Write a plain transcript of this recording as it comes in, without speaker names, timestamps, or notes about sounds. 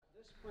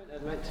this point,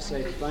 I'd like to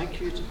say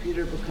thank you to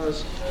Peter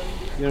because,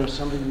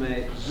 somebody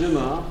may zoom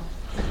off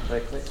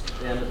very quick at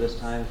the end of this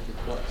time if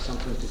you've got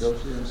something to go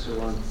to and so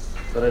on.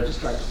 But I'd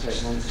just like to take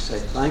a moment to say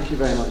thank you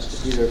very much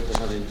to Peter for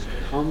having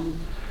come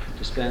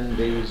to spend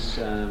these,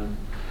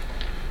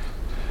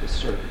 this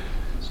sort of,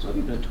 it's not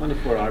even a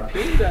 24-hour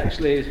period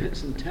actually,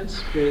 it's an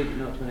intense period,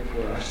 not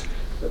 24 hours.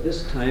 But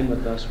this time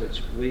with us,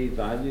 which we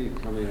value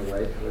coming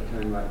away for a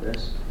time like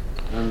this.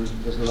 And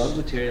there's a lot of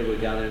material we're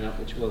gathering up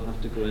which we'll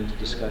have to go into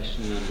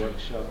discussion and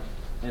workshop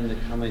in the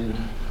coming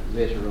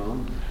later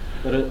on.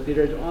 But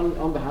Peter,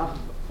 on behalf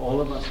of all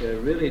of us, I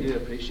really do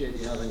appreciate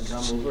you having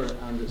come over.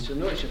 And it's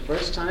your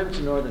first time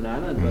to Northern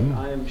Ireland, but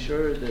I am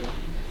sure that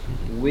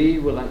we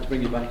will like to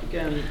bring you back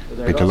again.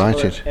 There are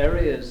lots of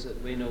areas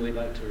that we know we'd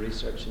like to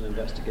research and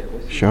investigate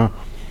with you. Sure.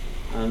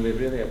 And we've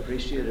really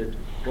appreciated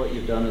what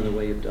you've done and the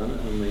way you've done it,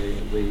 and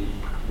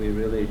we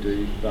really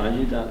do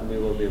value that, and we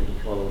will be able to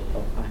follow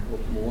up, I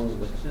hope, more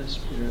with this.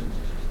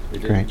 We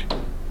do Great.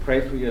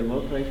 Pray for you, and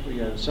we'll pray for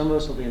you. And some of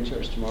us will be in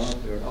church tomorrow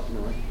if you're up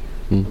north,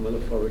 and we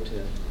look forward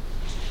to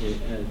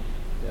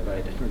a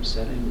very different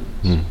setting.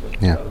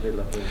 That'll be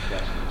lovely and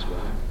interesting as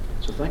well.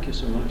 So thank you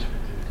so much for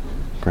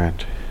coming.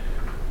 Great.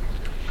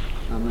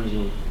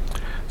 Amen.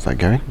 Is that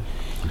going?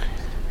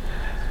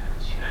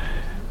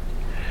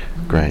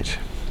 Great.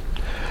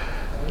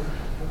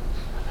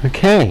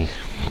 Okay.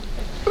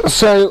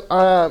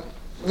 So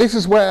this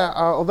is where,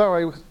 although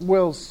I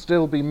will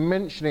still be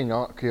mentioning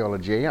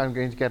archaeology, I'm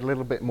going to get a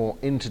little bit more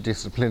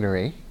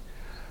interdisciplinary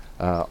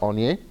on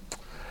you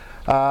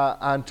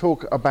and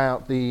talk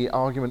about the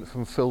argument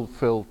from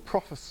fulfilled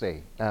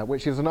prophecy,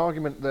 which is an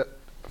argument that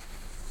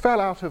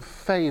fell out of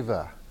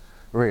favour,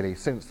 really,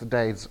 since the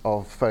days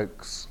of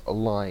folks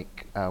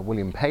like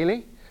William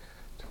Paley,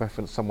 to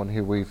reference someone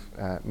who we've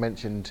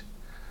mentioned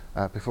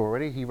before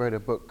already. He wrote a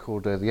book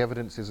called The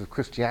Evidences of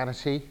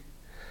Christianity,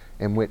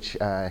 in which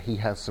he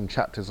has some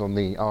chapters on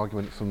the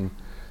argument from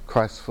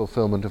Christ's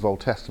fulfillment of Old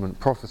Testament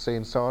prophecy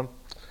and so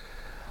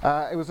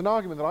on. It was an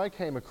argument that I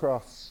came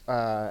across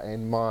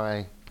in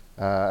my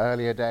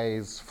earlier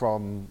days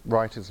from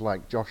writers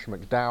like Josh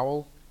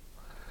McDowell,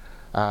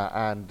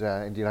 and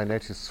indeed I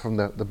noticed from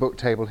the book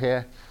table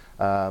here,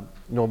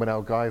 Norman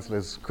L.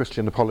 Geisler's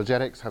Christian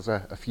Apologetics has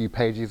a few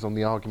pages on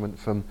the argument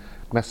from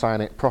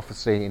Messianic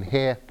prophecy in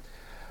here.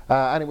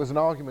 And it was an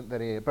argument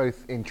that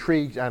both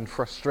intrigued and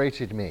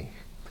frustrated me.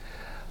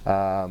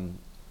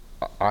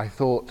 I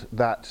thought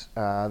that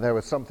there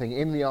was something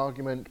in the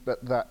argument,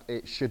 but that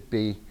it should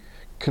be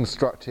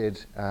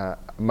constructed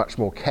much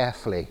more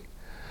carefully,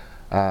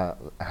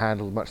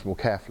 handled much more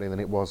carefully than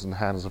it was in the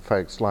hands of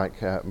folks like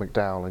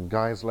McDowell and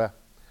Geisler,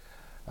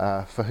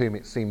 for whom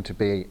it seemed to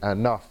be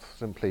enough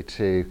simply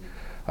to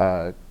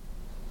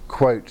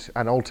quote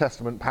an Old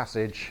Testament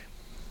passage,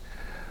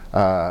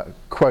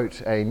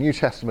 quote a New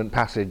Testament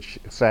passage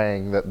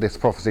saying that this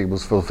prophecy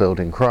was fulfilled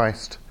in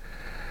Christ,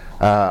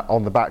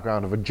 on the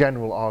background of a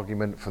general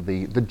argument for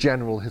the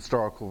general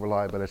historical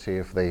reliability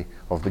of the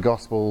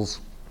Gospels,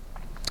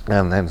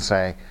 and then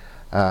say,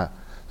 look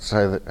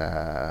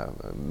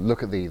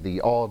at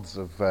the odds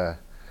of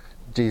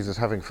Jesus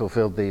having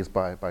fulfilled these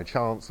by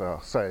chance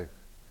are so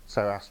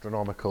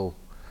astronomical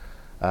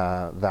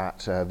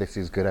that this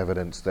is good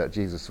evidence that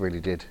Jesus really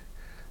did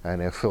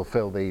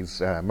fulfill these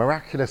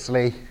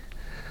miraculously,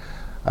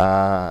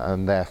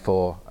 and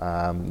therefore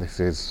this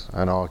is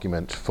an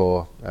argument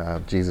for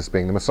Jesus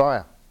being the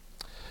Messiah.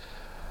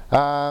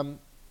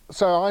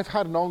 So I've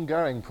had an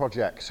ongoing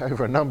project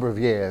over a number of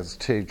years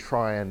to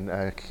try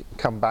and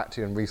come back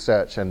to and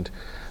research and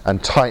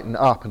tighten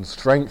up and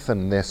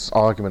strengthen this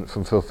argument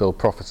from fulfilled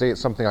prophecy. It's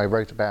something I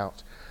wrote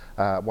about,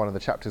 one of the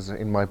chapters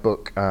in my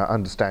book,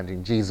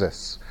 Understanding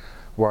Jesus,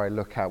 where I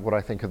look at what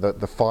I think are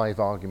the 5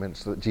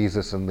 arguments that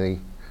Jesus and the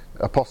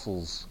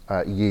apostles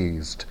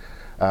used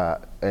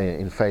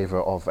in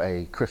favour of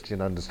a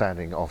Christian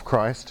understanding of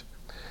Christ,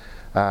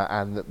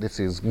 and that this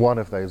is one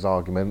of those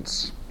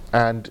arguments,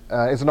 and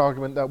is an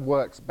argument that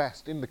works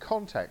best in the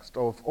context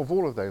of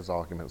all of those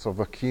arguments, of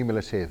a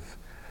cumulative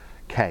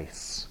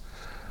case.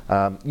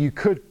 You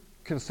could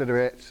consider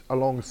it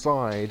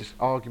alongside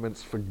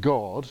arguments for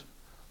God,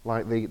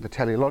 like the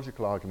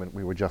teleological argument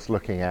we were just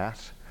looking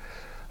at,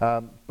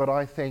 but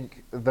I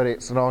think that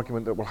it's an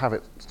argument that will have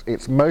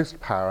its most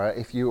power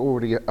if you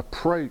already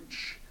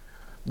approach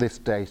this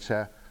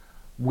data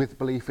with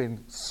belief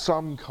in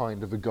some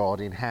kind of a God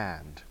in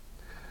hand.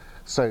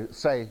 So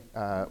say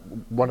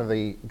one of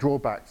the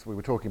drawbacks we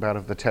were talking about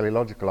of the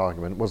teleological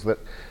argument was that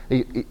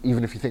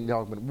even if you think the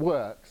argument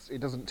works,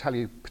 it doesn't tell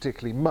you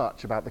particularly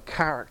much about the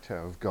character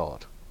of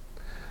God.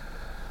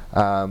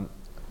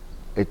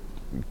 It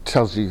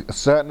tells you a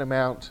certain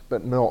amount,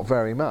 but not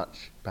very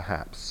much,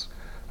 perhaps.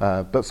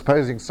 But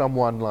supposing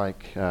someone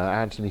like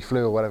Anthony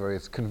Flew or whatever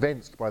is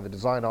convinced by the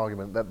design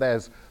argument that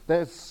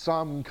there's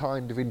some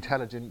kind of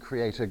intelligent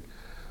creator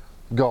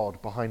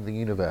God behind the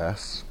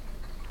universe,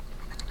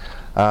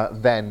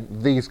 then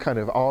these kind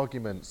of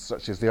arguments,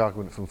 such as the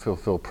argument from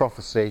fulfilled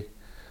prophecy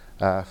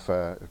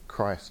for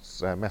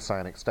Christ's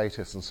messianic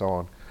status and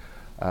so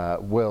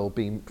will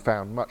be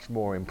found much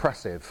more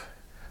impressive,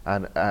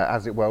 and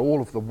as it were,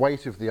 all of the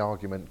weight of the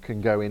argument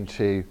can go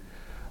into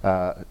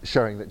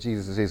showing that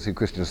Jesus is who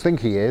Christians think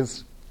he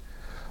is,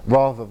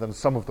 rather than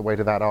some of the weight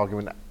of that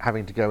argument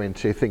having to go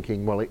into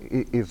thinking, well,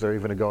 is there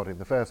even a God in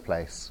the first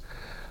place?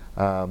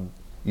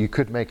 You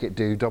could make it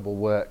do double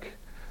work,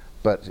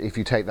 but if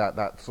you take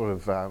that sort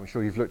of, I'm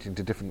sure you've looked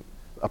into different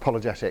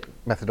apologetic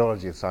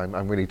methodologies.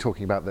 I'm really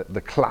talking about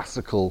the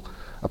classical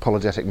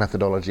apologetic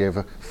methodology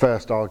of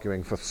first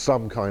arguing for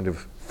some kind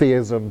of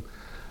theism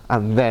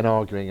and then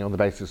arguing on the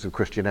basis of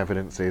Christian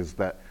evidences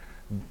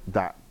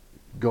that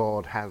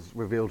God has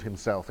revealed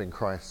himself in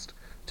Christ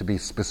to be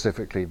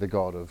specifically the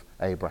God of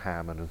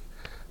Abraham and of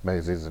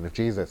Moses and of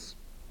Jesus.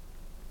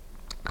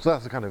 So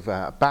that's a kind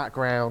of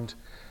background,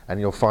 and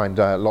you'll find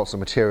lots of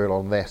material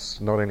on this,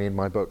 not only in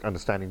my book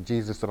Understanding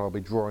Jesus that I'll be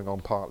drawing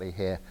on partly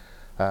here,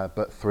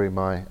 but through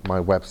my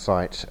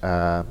website,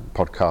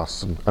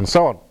 podcasts and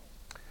so on.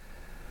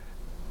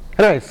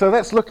 Anyway, so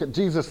let's look at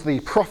Jesus the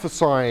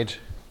prophesied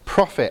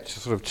prophet,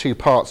 sort of two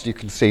parts you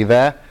can see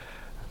there.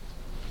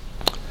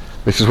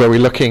 This is where we're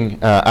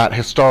looking at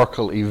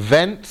historical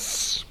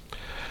events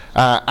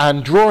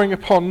and drawing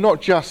upon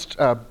not just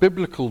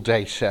biblical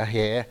data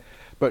here,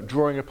 but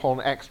drawing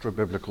upon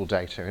extra-biblical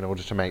data in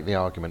order to make the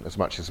argument as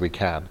much as we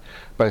can,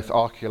 both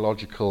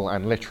archaeological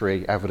and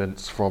literary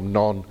evidence from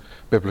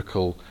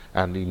non-biblical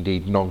and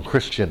indeed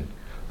non-Christian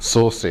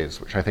sources,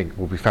 which I think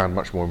will be found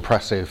much more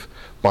impressive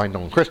by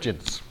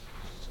non-Christians.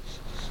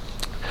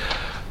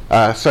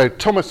 So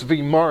Thomas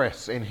V.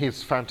 Morris, in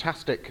his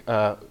fantastic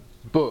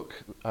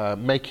book,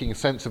 Making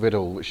Sense of It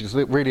All, which is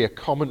really a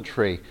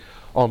commentary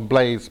on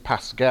Blaise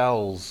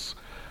Pascal's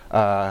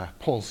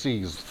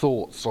Poncy's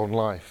thoughts on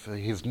life,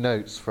 his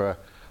notes for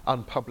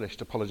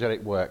unpublished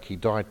apologetic work. He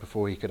died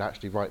before he could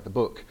actually write the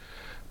book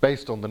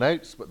based on the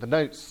notes, but the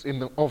notes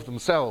of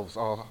themselves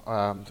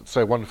are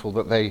so wonderful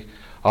that they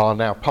are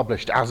now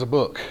published as a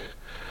book,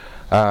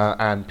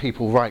 and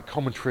people write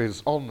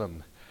commentaries on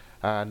them.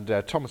 And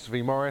Thomas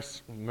V.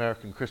 Morris, an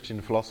American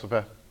Christian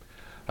philosopher,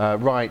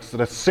 writes that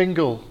a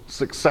single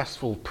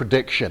successful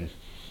prediction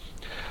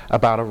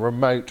about a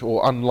remote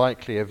or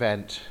unlikely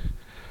event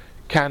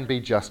can be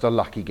just a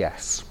lucky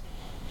guess.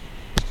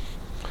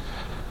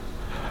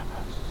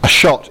 A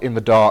shot in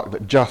the dark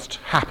that just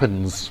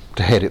happens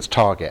to hit its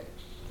target.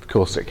 Of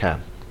course it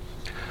can.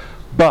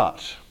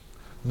 But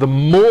the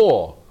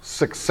more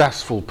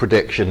successful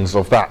predictions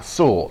of that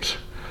sort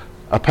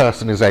a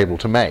person is able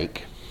to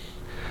make,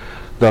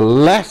 the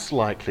less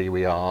likely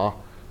we are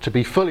to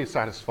be fully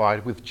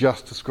satisfied with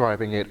just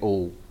ascribing it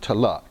all to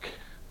luck.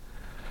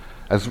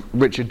 As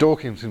Richard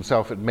Dawkins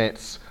himself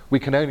admits, we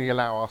can only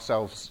allow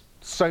ourselves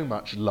so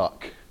much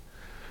luck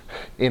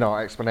in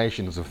our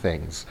explanations of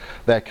things.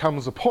 There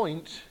comes a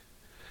point,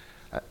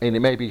 and it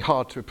may be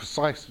hard to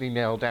precisely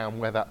nail down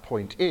where that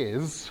point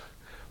is,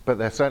 but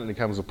there certainly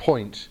comes a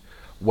point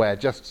where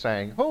just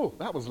saying, oh,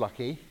 that was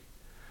lucky,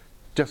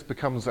 just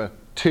becomes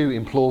too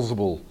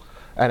implausible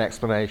an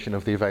explanation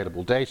of the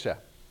available data.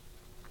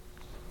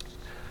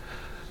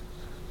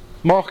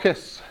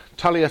 Marcus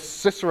Tullius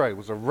Cicero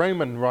was a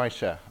Roman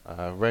writer,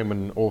 a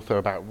Roman author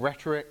about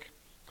rhetoric,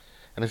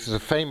 and this is a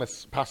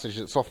famous passage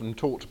that's often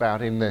talked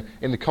about in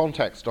the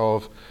context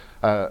of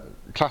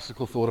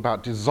classical thought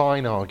about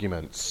design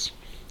arguments.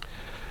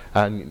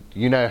 And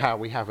you know how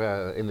we have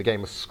in the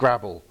game of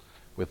Scrabble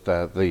with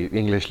the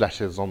English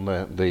letters on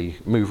the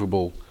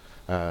movable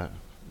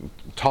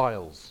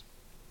tiles.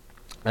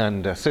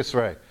 And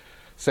Cicero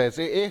says,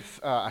 if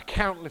a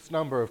countless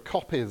number of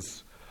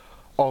copies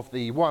of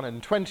the 1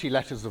 and 20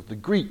 letters of the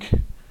Greek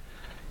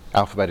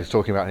alphabet is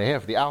talking about here,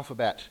 of the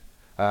alphabet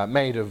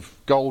made of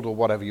gold or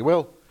whatever you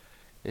will,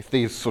 if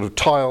these sort of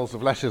tiles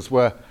of letters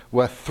were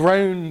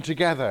thrown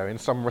together in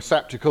some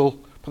receptacle,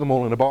 put them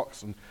all in a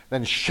box and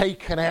then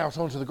shaken out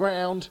onto the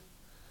ground,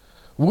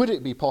 would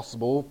it be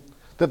possible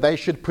that they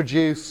should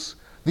produce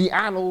the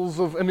annals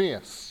of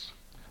Aeneas?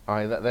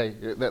 That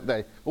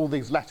they all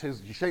these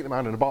letters, you shake them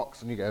out in a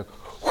box and you go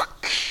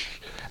whoosh,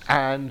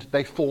 and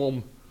they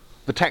form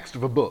the text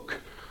of a book.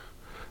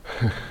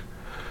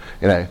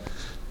 You know,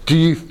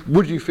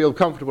 would you feel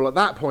comfortable at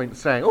that point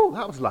saying, oh,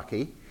 that was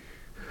lucky?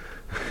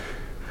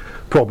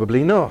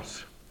 Probably not.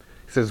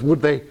 He says,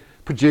 would they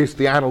produce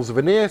the annals of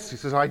Aeneas? He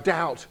says, I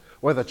doubt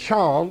whether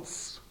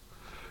chance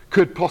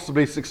could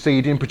possibly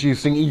succeed in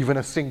producing even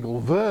a single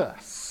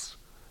verse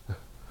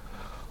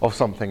of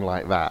something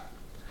like that.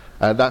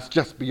 That's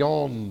just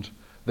beyond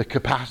the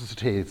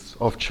capacities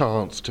of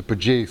chance to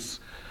produce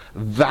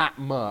that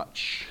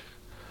much,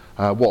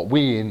 what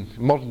we in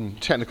modern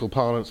technical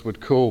parlance would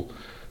call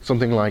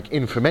something like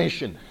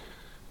information.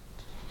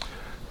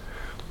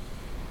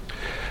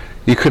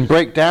 You can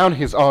break down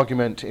his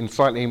argument in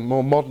slightly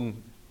more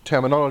modern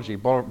terminology,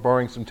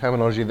 borrowing some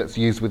terminology that's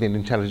used within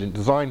intelligent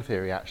design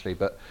theory actually,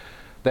 but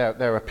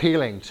they're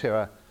appealing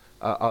to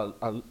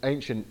an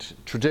ancient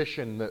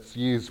tradition that's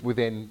used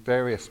within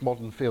various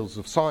modern fields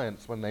of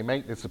science when they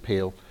make this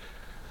appeal.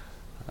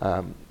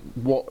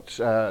 What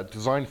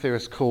design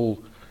theorists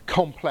call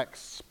complex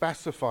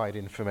specified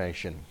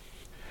information.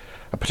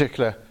 a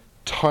particular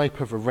type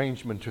of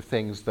arrangement of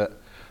things that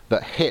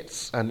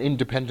hits an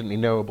independently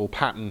knowable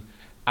pattern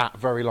at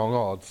very long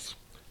odds.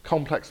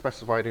 Complex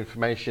specified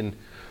information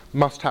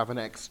must have an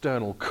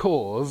external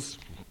cause.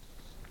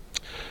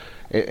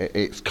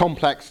 It's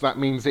complex, that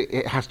means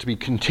it has to be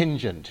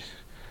contingent.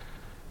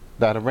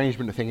 That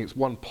arrangement of things, it's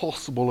one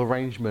possible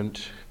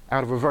arrangement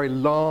out of a very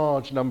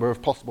large number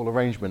of possible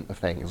arrangement of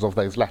things, of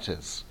those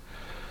letters.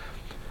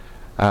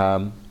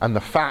 And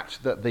the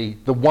fact that the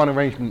one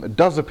arrangement that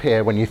does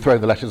appear when you throw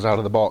the letters out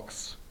of the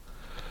box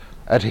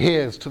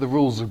adheres to the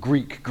rules of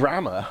Greek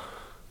grammar,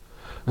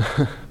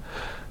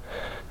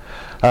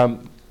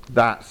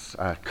 that's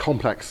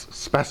complex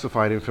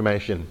specified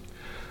information.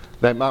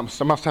 They must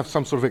have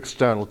some sort of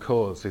external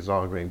cause, he's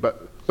arguing.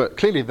 But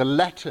clearly the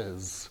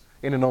letters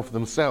in and of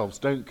themselves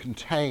don't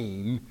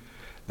contain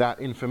that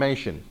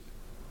information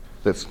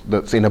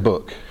that's in a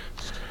book.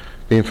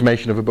 The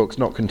information of a book's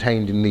not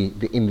contained in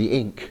the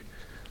ink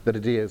that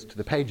adheres to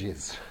the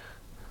pages.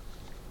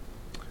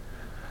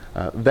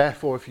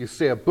 Therefore, if you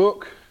see a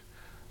book,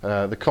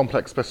 the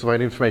complex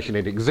specified information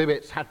it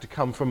exhibits had to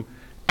come from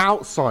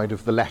outside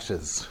of the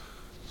letters.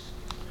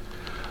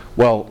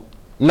 Well,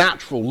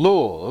 natural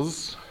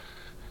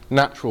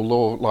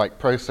law-like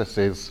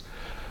processes,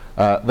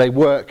 they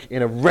work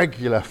in a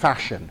regular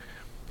fashion.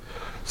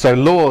 So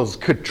laws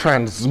could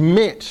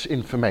transmit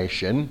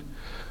information,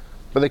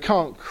 but they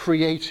can't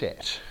create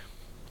it.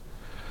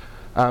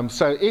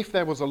 So if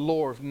there was a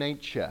law of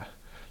nature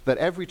that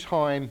every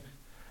time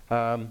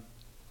a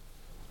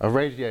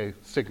radio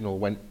signal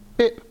went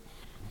beep,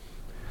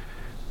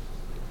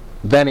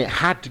 then it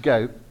had to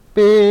go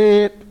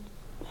beep.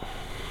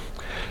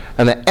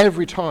 And then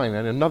every time,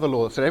 and another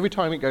law that said every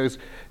time it goes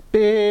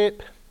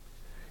beep,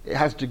 it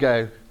has to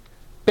go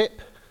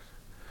beep,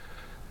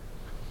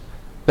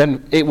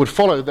 then it would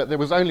follow that there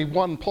was only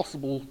one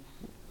possible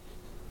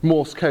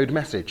Morse code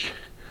message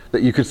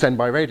that you could send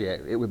by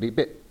radio. It would be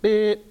beep,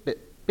 beep, beep,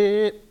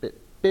 beep, beep,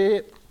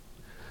 beep.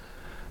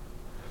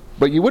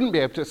 But you wouldn't be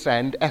able to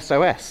send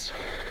SOS.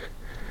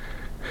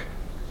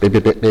 Beep,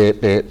 beep, beep,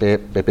 beep, beep,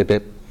 beep, beep, beep,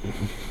 beep.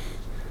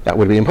 That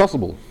would be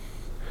impossible.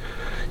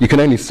 You can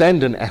only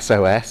send an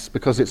SOS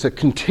because it's a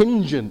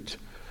contingent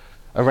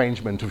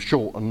arrangement of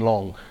short and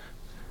long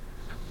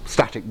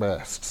static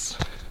bursts.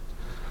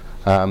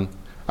 And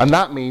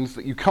that means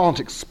that you can't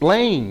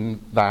explain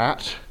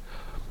that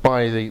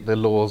by the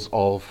laws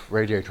of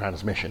radio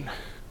transmission.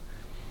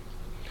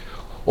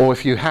 Or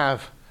if you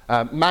have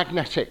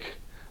magnetic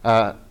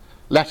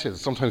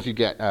letters, sometimes you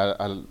get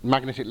a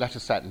magnetic letter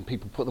set and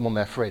people put them on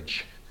their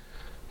fridge.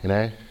 You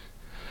know,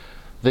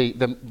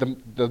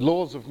 the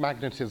laws of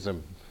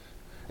magnetism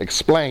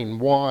explain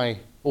why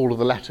all of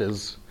the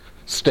letters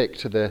stick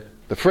to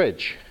the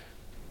fridge.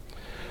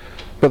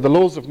 But the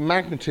laws of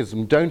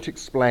magnetism don't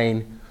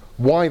explain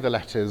why the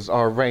letters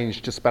are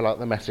arranged to spell out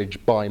the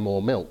message "buy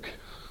more milk."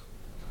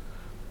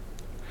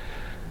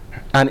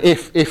 And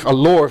if a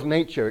law of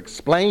nature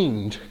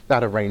explained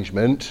that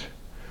arrangement,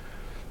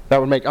 that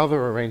would make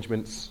other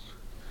arrangements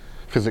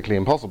physically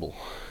impossible.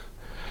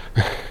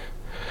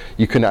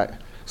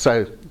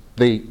 So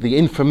the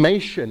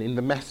information in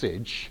the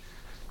message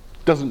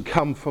doesn't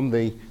come from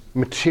the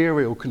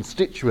material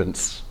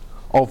constituents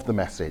of the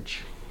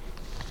message.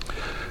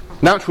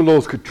 Natural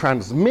laws could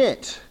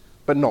transmit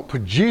but not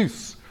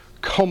produce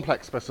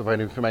complex specified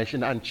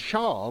information, and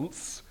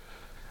chance,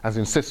 as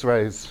in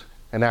Cicero's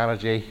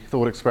analogy,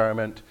 thought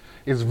experiment,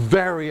 is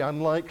very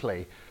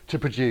unlikely to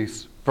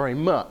produce very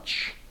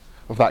much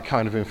of that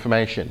kind of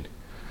information.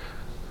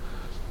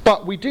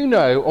 But we do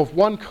know of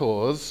one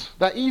cause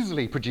that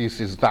easily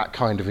produces that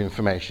kind of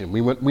information.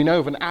 We know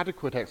of an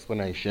adequate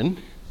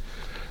explanation,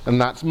 and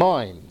that's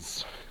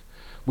minds.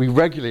 We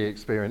regularly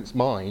experience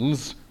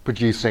minds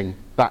producing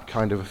that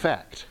kind of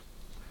effect.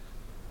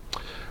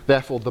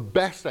 Therefore, the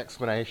best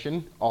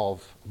explanation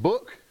of a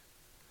book,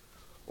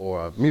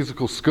 or a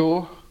musical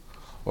score,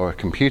 or a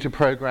computer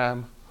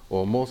program,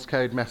 or a Morse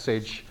code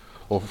message,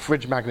 or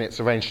fridge magnets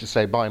arranged to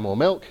say "buy more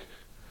milk,"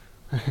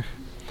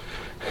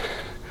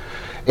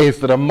 is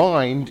that a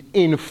mind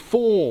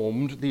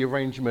informed the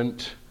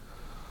arrangement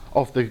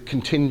of the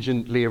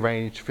contingently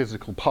arranged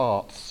physical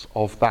parts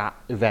of that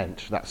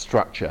event, that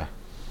structure.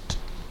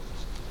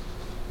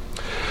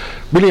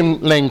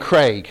 William Lane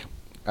Craig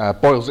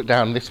boils it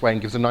down this way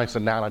and gives a nice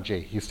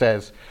analogy. He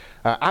says,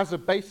 as a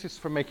basis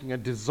for making a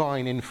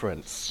design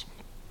inference,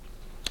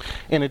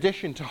 in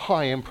addition to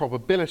high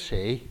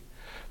improbability,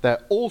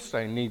 there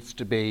also needs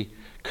to be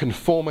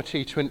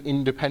conformity to an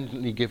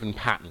independently given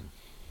pattern.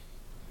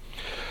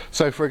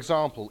 So, for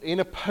example, in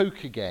a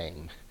poker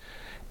game,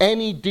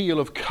 any deal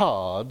of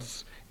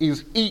cards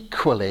is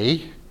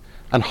equally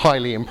and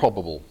highly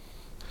improbable.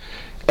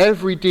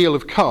 Every deal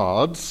of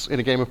cards in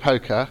a game of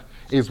poker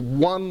is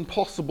one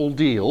possible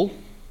deal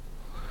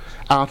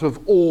out of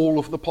all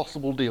of the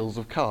possible deals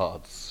of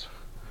cards.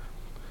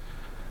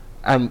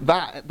 And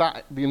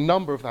the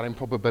number of that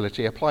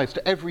improbability applies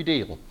to every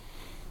deal.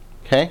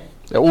 Okay?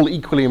 They're all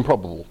equally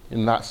improbable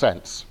in that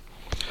sense.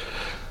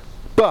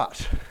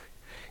 But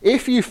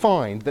if you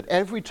find that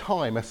every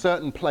time a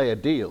certain player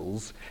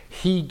deals,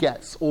 he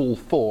gets all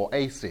 4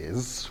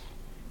 aces,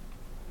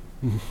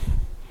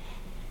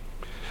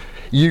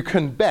 you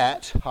can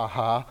bet,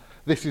 haha,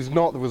 this is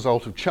not the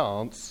result of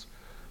chance,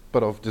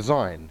 but of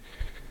design.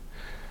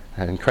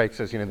 And Craig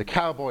says, the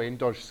cowboy in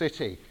Dodge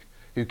City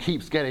who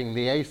keeps getting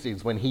the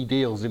aces when he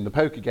deals in the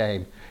poker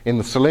game in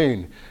the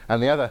saloon,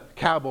 and the other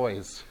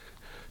cowboys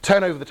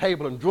turn over the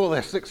table and draw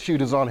their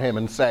 6-shooters on him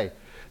and say,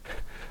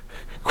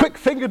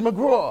 "Quick-fingered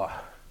McGraw,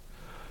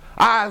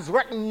 I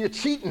reckon you're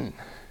cheating."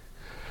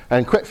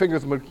 And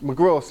Quick-fingered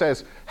McGraw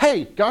says,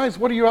 "Hey, guys,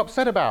 what are you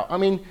upset about? I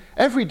mean,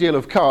 every deal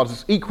of cards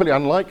is equally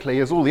unlikely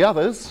as all the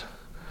others."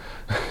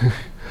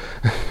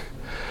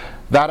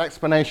 That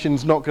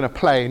explanation's not going to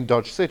play in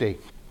Dodge City.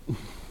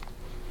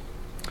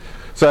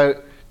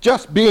 So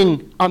just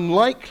being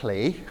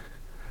unlikely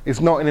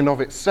is not in and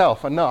of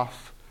itself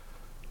enough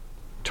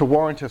to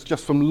warrant us,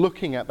 just from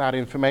looking at that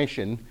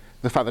information,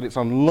 the fact that it's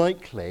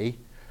unlikely,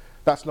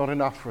 that's not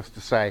enough for us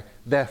to say,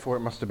 therefore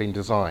it must have been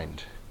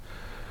designed.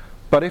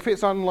 But if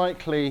it's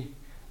unlikely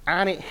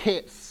and it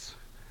hits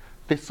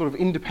this sort of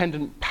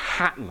independent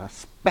pattern, a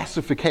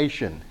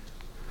specification,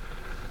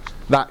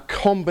 that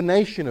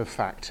combination of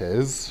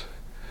factors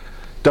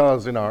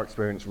does, in our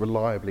experience,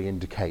 reliably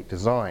indicate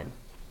design.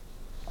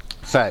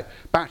 So,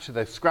 back to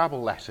the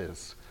Scrabble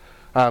letters.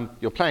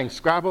 You're playing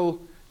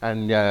Scrabble,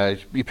 and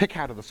you pick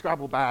out of the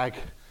Scrabble bag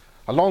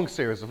a long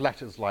series of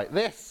letters like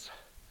this.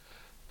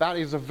 That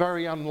is a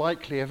very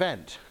unlikely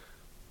event.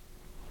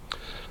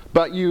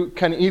 But you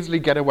can easily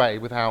get away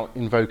without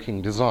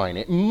invoking design.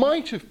 It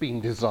might have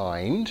been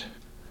designed.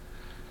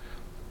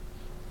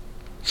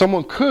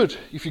 Someone could,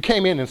 if you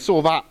came in and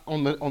saw that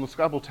on the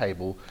Scrabble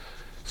table,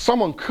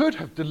 someone could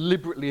have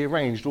deliberately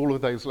arranged all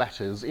of those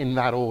letters in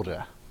that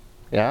order.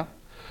 Yeah?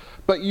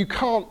 But you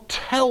can't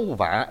tell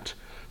that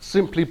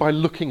simply by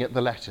looking at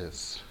the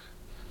letters.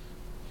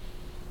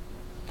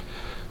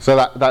 So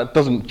that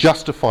doesn't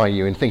justify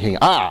you in thinking,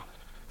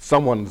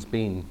 someone's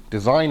been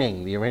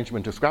designing the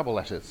arrangement of Scrabble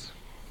letters.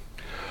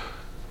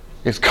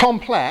 It's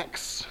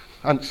complex,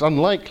 and it's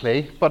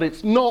unlikely, but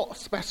it's not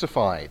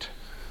specified.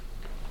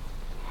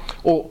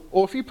 Or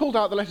if you pulled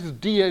out the letters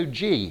D, O,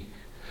 G,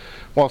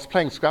 whilst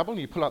playing Scrabble,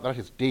 and you pull out the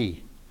letters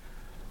D.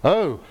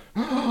 Oh,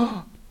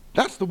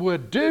 that's the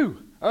word do.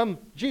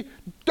 G,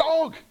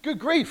 dog, good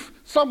grief,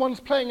 someone's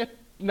playing a...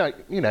 No,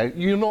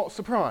 you're not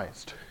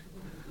surprised.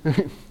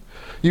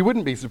 You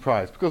wouldn't be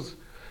surprised, because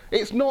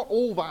it's not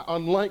all that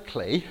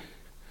unlikely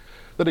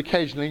that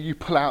occasionally you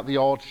pull out the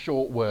odd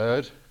short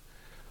word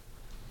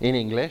in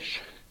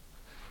English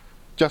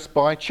just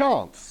by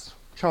chance.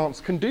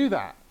 Chance can do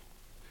that.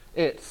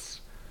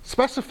 It's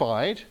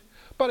specified,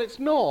 but it's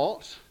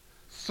not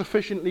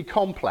sufficiently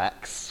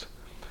complex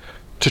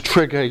to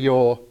trigger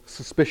your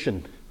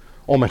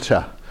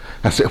suspicion-ometer,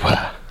 as it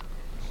were.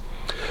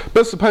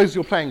 But suppose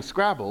you're playing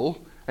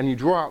Scrabble and you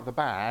draw out the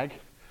bag.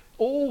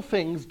 All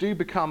things do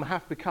become,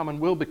 have become, and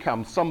will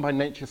become, some by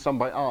nature, some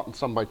by art, and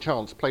some by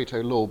chance,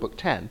 Plato Law, Book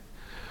 10.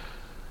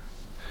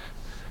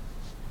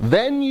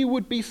 Then you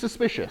would be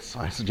suspicious,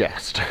 I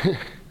suggest.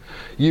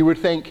 You would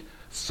think,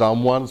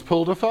 someone's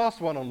pulled a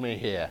fast one on me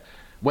here.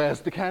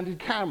 Where's the candid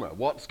camera?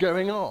 What's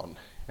going on?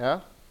 Yeah?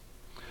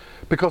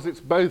 Because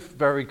it's both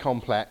very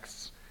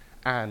complex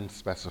and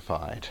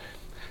specified.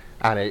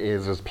 And it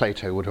is, as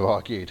Plato would have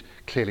argued,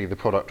 clearly the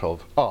product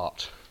of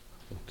art,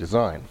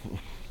 design.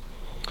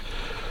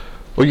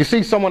 Or you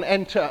see someone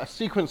enter a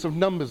sequence of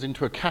numbers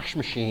into a cash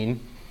machine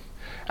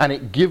and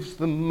it gives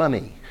them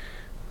money.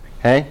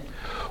 Okay?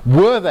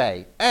 Were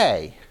they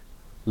A,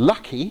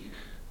 lucky,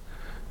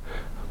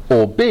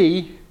 or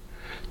B,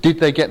 did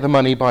they get the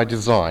money by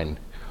design?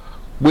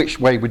 Which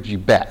way would you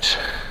bet?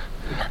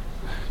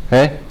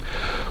 Okay?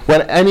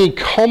 When any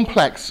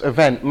complex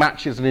event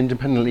matches an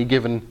independently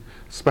given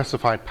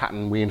specified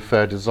pattern, we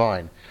infer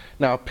design.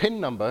 Now, a PIN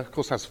number, of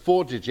course, has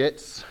 4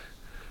 digits.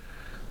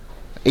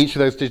 Each of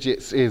those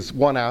digits is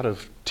 1 out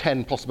of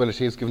 10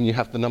 possibilities, given you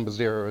have the number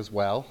 0 as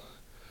well.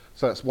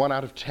 So that's 1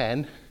 out of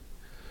 10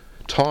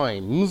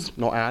 times,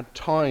 not add,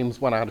 times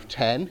 1 out of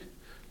 10,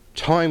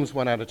 times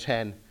 1 out of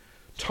 10,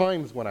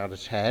 times 1 out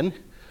of 10.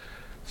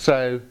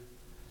 So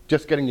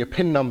just getting your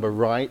PIN number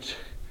right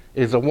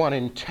is a 1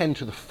 in 10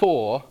 to the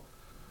 4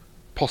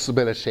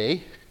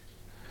 possibility.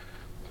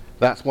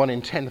 That's 1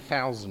 in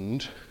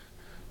 10,000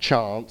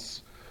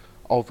 chance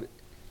of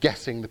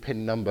guessing the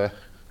PIN number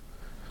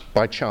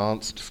by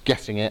chance, just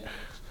guessing it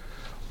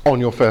on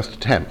your first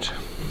attempt.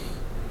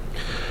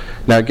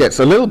 Now it gets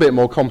a little bit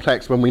more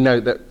complex when we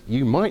know that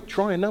you might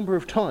try a number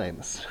of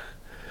times.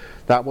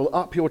 That will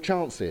up your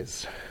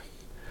chances.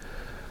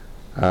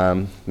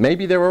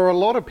 Maybe there are a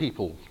lot of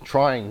people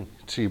trying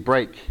to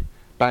break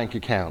bank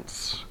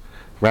accounts,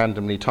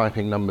 randomly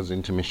typing numbers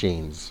into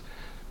machines.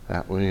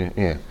 That will,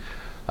 yeah.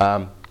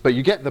 But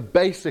you get the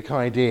basic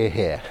idea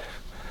here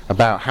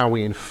about how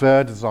we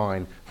infer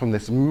design from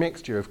this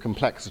mixture of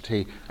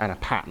complexity and a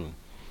pattern.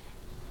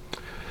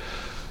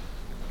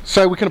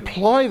 So we can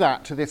apply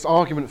that to this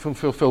argument from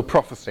fulfilled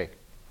prophecy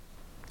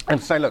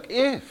and say, look,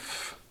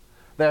 if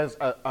there's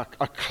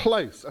a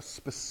close, a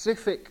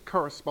specific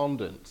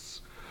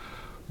correspondence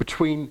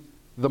between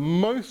the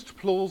most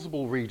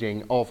plausible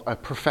reading of a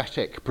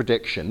prophetic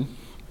prediction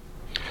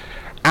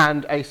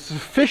and a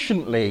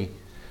sufficiently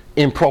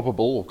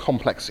improbable or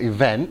complex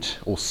event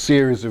or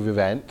series of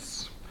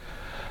events,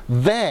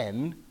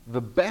 then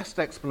the best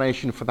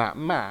explanation for that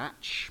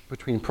match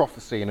between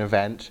prophecy and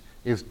event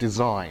is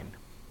design.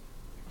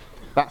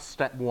 That's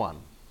step one.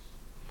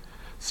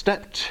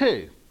 Step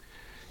two,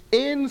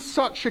 in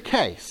such a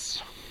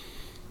case,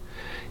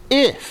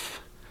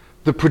 if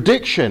the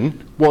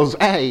prediction was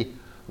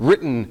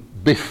written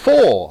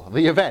before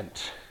the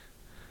event,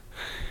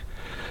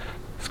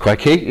 it's quite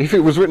key, if it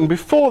was written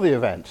before the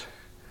event,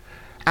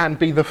 and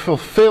B, the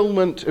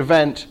fulfillment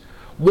event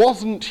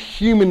wasn't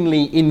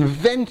humanly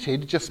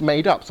invented, just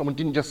made up. Someone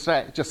didn't just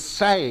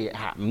say it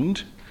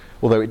happened,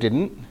 although it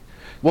didn't.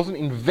 It wasn't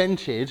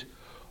invented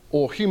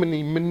or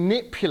humanly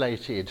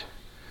manipulated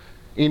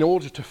in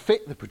order to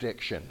fit the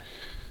prediction.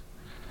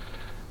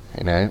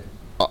 You know,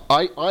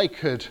 I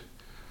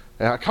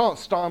can't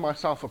style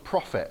myself a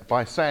prophet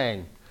by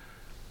saying,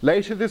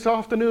 later this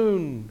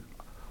afternoon,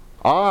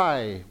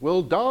 I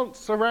will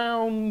dance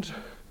around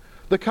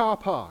the car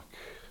park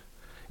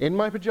in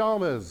my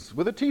pajamas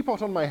with a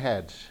teapot on my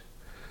head,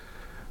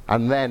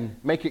 and then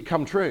make it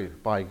come true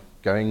by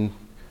getting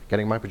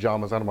my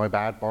pajamas out of my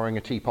bag, borrowing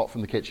a teapot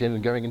from the kitchen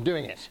and going and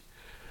doing it.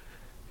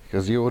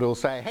 Because you would all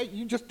say, hey,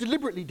 you just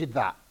deliberately did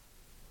that.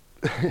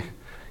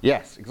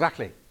 Yes,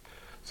 exactly.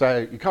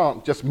 So you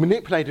can't just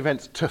manipulate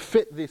events to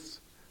fit this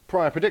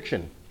prior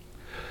prediction.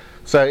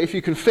 So if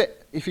you can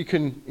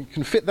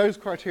fit those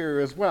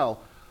criteria as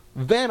well,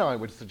 then I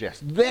would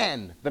suggest,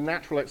 then the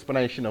natural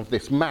explanation of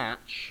this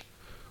match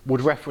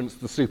would reference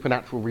the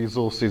supernatural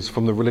resources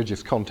from the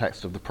religious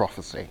context of the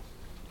prophecy.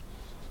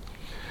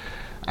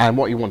 And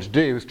what you want to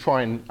do is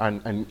try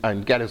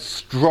and get as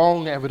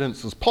strong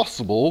evidence as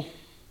possible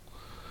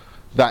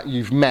that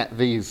you've met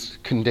these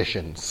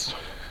conditions.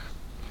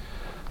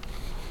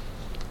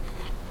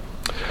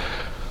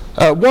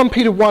 1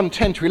 Peter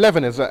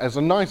 1:10-11 is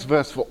a nice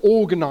verse for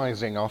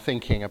organising our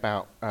thinking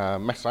about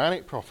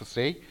messianic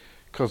prophecy,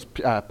 because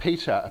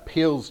Peter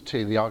appeals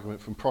to the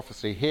argument from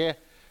prophecy here,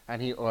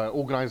 and he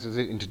organises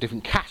it into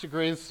different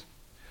categories.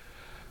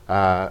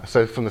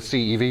 So from the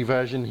CEV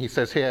version, he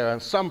says here,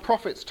 some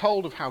prophets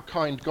told of how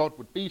kind God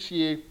would be to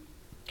you,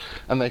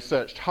 and they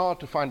searched hard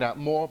to find out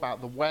more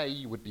about the way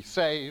you would be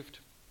saved.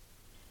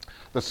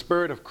 The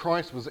Spirit of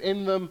Christ was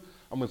in them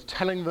and was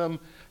telling them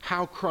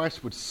how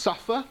Christ would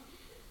suffer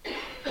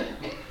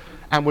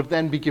and would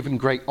then be given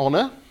great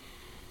honour.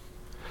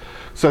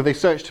 So they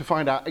searched to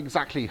find out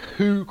exactly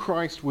who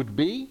Christ would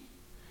be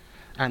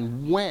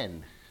and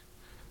when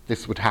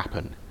this would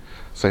happen.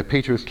 So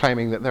Peter is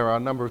claiming that there are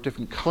a number of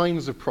different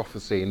kinds of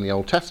prophecy in the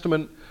Old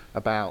Testament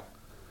about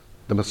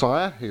the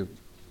Messiah, who,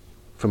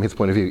 from his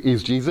point of view,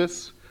 is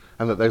Jesus,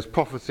 and that those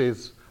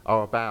prophecies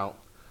are about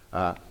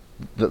that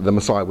the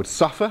Messiah would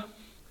suffer,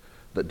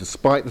 that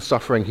despite the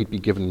suffering he'd be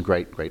given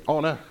great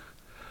honour,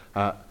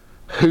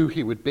 who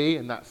he would be,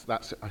 and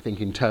that's I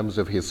think in terms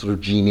of his sort of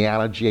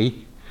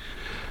genealogy,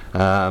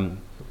 and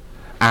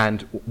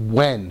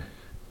when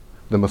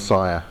the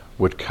Messiah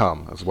would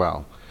come as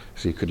well.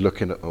 So you could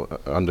look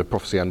under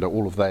prophecy under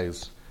all of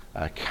those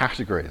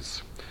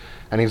categories.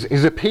 And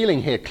he's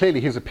appealing here,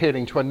 clearly he's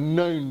appealing to a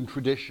known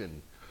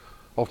tradition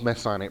of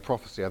messianic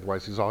prophecy,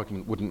 otherwise his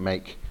argument wouldn't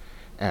make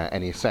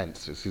any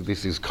sense.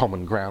 This is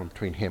common ground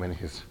between him and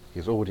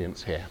his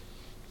audience here.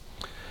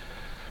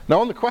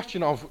 Now on the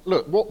question of,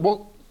 look,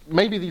 what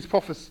maybe these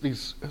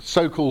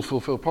so-called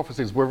fulfilled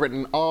prophecies were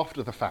written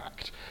after the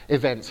fact.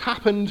 Events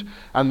happened,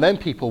 and then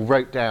people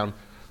wrote down,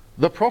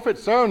 the prophet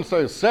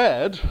so-and-so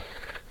said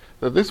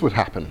that this would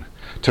happen,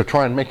 to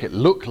try and make it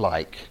look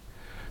like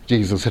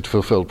Jesus had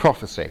fulfilled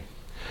prophecy.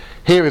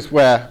 Here is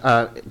where,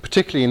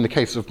 particularly in the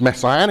case of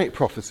messianic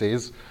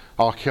prophecies,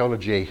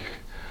 archaeology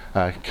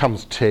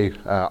comes to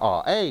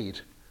our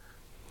aid,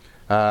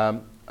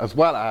 as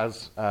well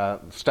as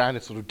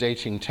standard sort of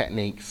dating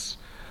techniques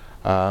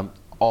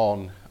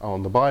on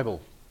the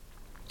Bible.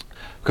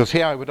 Because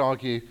here I would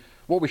argue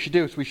what we should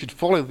do is we should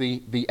follow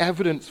the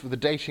evidence for the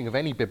dating of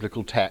any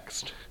biblical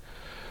text.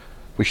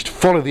 We should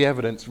follow the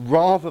evidence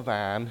rather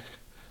than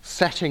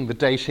setting the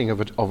dating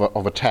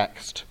of a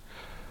text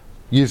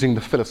using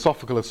the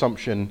philosophical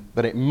assumption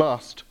that it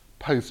must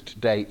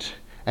post-date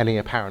any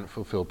apparent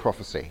fulfilled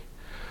prophecy.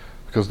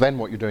 Because then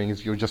what you're doing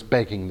is you're just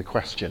begging the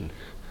question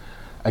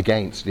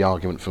against the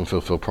argument from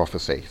fulfilled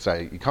prophecy. So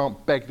you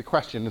can't beg the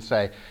question and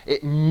say,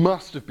 it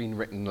must have been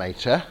written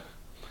later.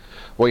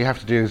 What you have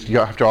to do is you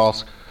have to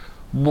ask,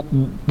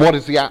 what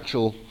is the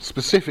actual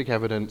specific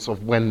evidence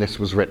of when this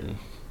was written?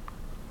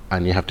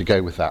 And you have to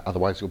go with that,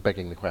 otherwise you're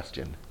begging the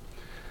question.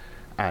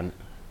 And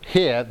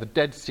here, the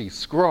Dead Sea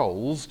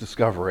Scrolls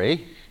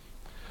discovery,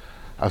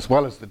 as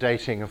well as the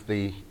dating of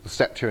the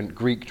Septuagint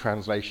Greek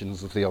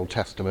translations of the Old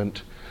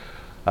Testament,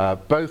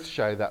 both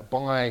show that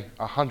by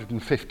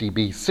 150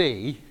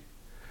 BC,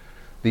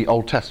 the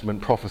Old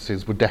Testament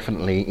prophecies were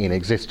definitely in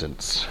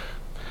existence.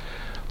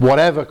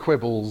 whatever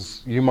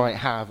quibbles you might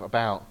have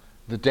about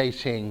the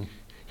dating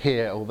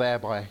here or there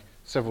by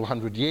several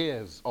hundred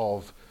years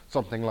of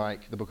something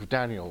like the book of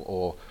Daniel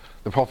or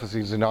the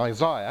prophecies in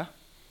Isaiah,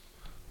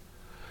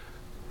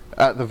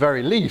 at the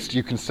very least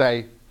you can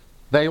say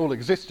they all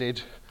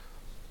existed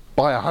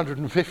by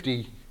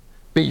 150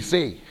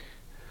 BC,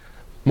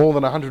 more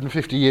than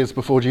 150 years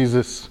before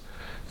Jesus'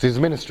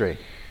 ministry,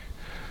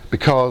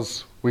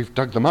 because we've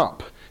dug them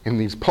up in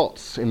these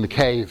pots in the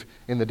cave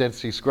in the Dead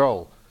Sea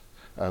Scroll.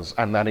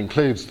 And that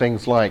includes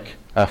things like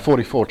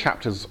 44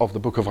 chapters of the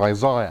book of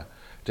Isaiah,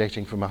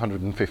 dating from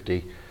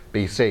 150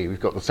 BC. We've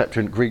got the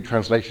Septuagint Greek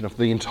translation of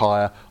the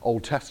entire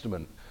Old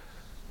Testament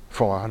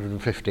from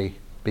 150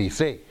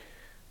 BC.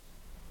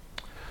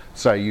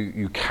 So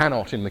you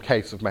cannot, in the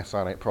case of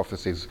Messianic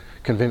prophecies,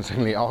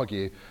 convincingly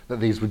argue that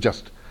these were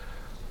just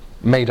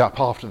made up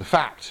after the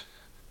fact,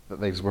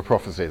 that these were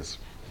prophecies.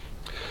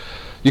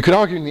 You could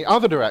argue in the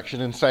other direction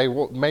and say,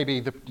 well,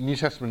 maybe the New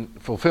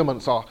Testament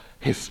fulfillments are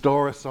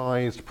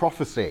historicized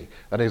prophecy.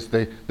 That is,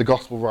 the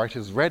gospel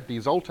writers read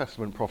these Old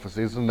Testament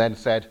prophecies and then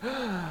said,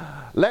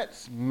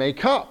 let's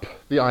make up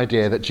the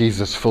idea that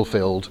Jesus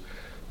fulfilled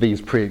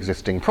these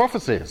pre-existing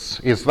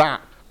prophecies. Is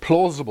that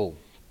plausible?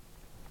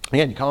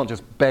 Again, you can't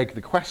just beg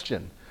the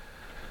question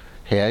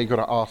here. You've got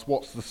to ask,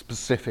 what's the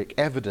specific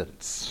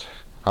evidence?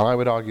 And I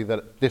would argue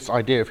that this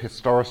idea of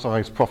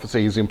historicized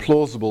prophecy is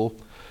implausible,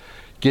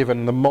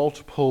 given the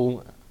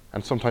multiple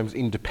and sometimes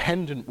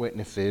independent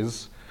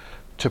witnesses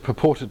to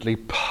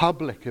purportedly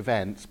public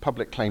events,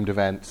 public claimed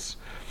events,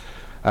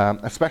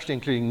 especially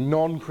including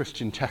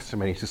non-Christian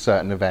testimony to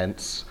certain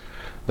events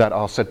that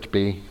are said to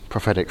be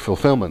prophetic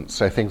fulfillments.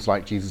 So things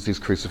like Jesus'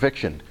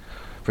 crucifixion,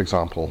 for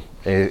example,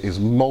 is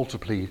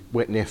multiply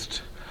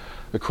witnessed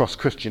across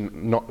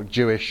Christian, not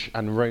Jewish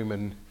and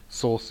Roman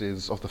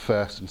sources of the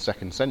 1st and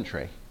 2nd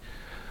century.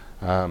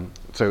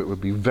 So it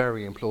would be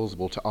very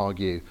implausible to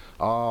argue,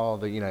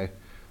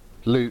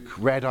 Luke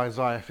read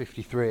Isaiah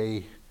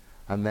 53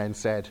 and then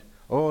said,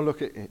 oh,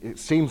 look, it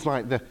seems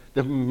like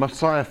the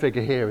Messiah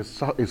figure here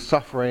is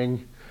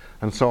suffering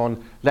and so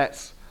on.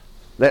 Let's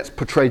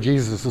portray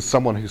Jesus as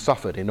someone who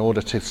suffered in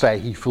order to say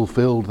he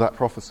fulfilled that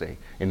prophecy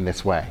in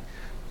this way.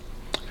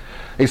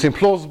 It's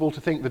implausible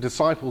to think the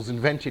disciples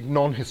invented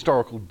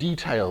non-historical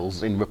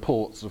details in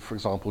reports of, for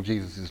example,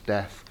 Jesus'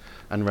 death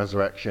and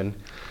resurrection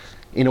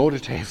in order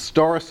to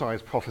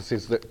historicize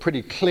prophecies that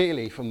pretty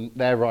clearly from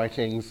their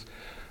writings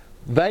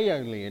they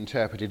only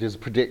interpreted as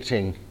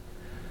predicting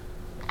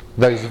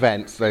those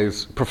events,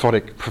 those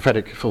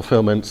prophetic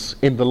fulfillments,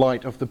 in the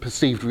light of the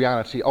perceived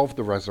reality of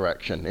the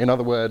resurrection. In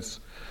other words,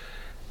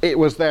 it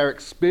was their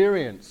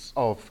experience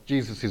of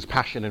Jesus'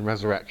 passion and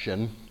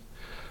resurrection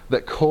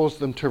that caused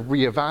them to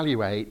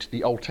reevaluate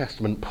the Old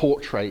Testament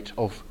portrait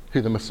of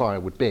who the Messiah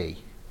would be,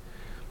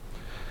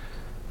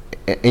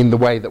 in the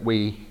way that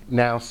we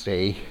now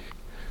see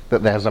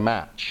that there's a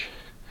match.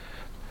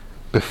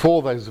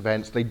 Before those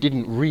events, they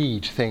didn't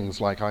read things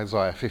like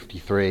Isaiah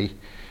 53,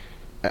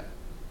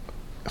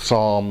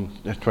 Psalm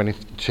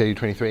 22,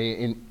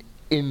 23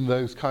 in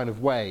those kind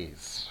of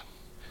ways.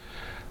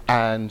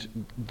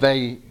 And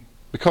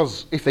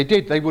because if they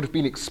did, they would have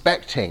been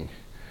expecting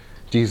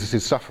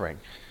Jesus' suffering.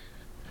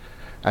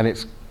 And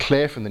it's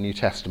clear from the New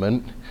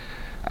Testament,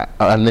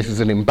 and this is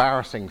an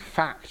embarrassing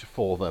fact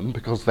for them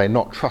because they're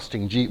not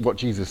trusting what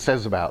Jesus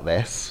says about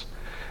this,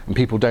 and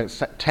people don't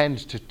tend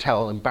to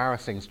tell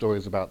embarrassing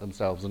stories about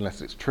themselves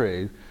unless it's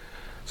true.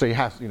 So you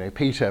have,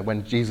 Peter,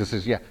 when Jesus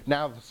says,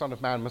 now the Son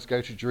of Man must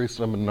go to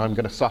Jerusalem and I'm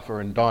going to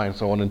suffer and die and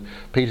so on, and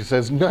Peter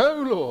says, no,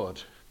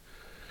 Lord,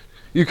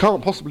 you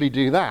can't possibly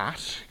do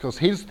that, because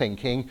he's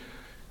thinking,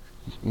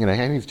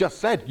 and he's just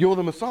said, you're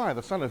the Messiah,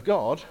 the Son of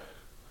God.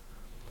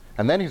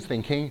 And then he's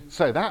thinking,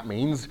 so that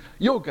means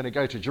you're going to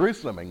go to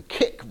Jerusalem and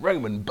kick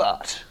Roman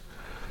butt.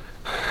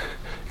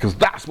 Because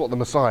that's what the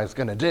Messiah is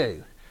going to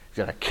do. He's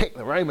going to kick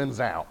the Romans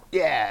out.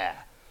 Yeah,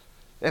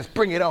 let's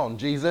bring it on,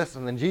 Jesus.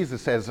 And then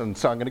Jesus says, and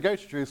so I'm going to go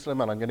to Jerusalem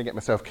and I'm going to get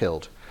myself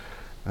killed.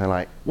 And they're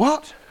like,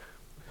 what?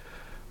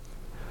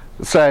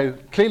 So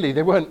clearly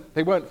they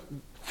weren't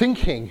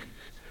thinking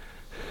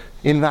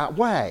in that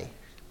way.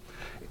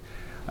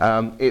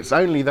 It's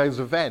only those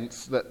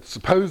events that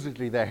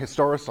supposedly they're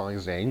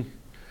historicizing.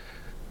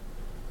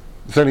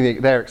 It's only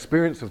their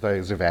experience of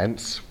those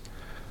events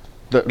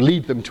that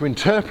lead them to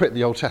interpret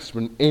the Old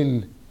Testament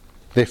in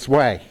this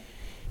way.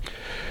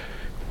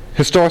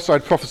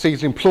 Historicized prophecy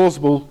is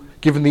implausible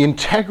given the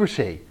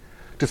integrity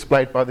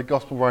displayed by the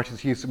gospel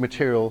writers' use of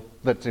material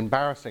that's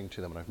embarrassing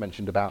to them. And I've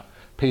mentioned about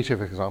Peter,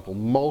 for example,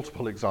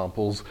 multiple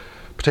examples,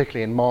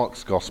 particularly in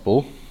Mark's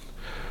gospel,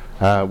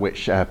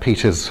 which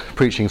Peter's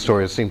preaching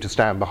stories seem to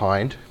stand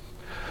behind,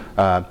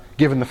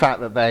 given the fact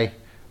that they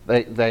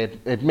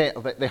admit,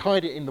 they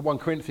hide it in the 1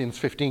 Corinthians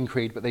 15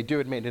 creed, but they do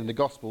admit in the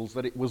Gospels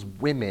that it was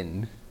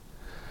women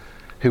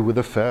who were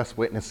the first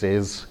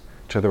witnesses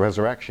to the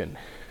resurrection.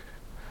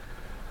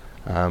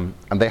 And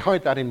they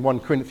hide that in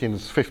 1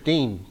 Corinthians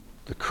 15,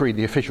 the creed,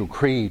 the official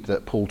creed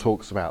that Paul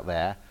talks about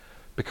there,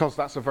 because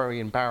that's a very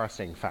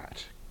embarrassing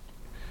fact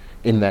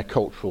in their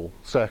cultural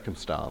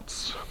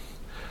circumstance.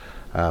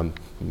 The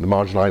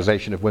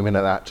marginalisation of women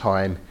at that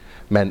time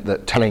meant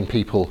that telling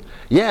people,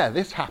 yeah,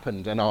 this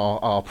happened and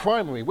our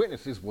primary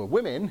witnesses were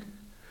women,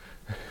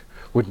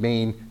 would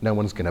mean no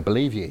one's going to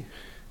believe you.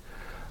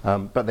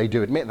 But they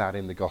do admit that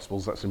in the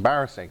Gospels. That's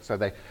embarrassing. So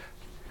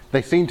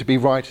they seem to be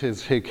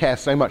writers who care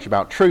so much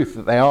about truth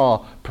that they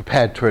are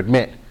prepared to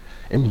admit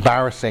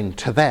embarrassing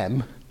to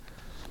them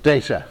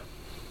data.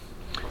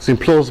 It's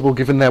implausible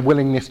given their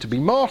willingness to be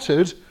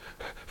martyred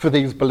for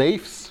these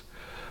beliefs.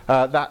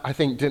 That, I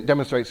think,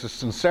 demonstrates a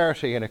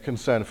sincerity and a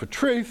concern for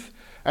truth,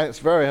 and it's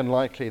very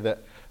unlikely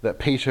that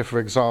Peter, for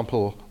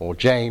example, or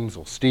James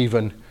or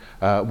Stephen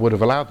would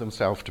have allowed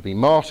themselves to be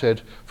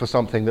martyred for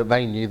something that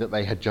they knew that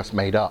they had just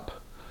made up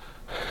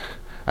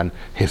and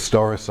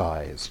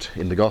historicised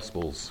in the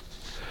Gospels.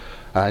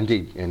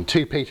 Indeed, in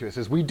 2 Peter it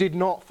says, "We did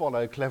not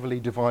follow cleverly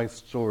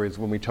devised stories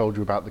when we told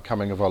you about the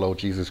coming of our Lord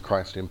Jesus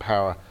Christ in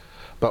power,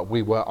 but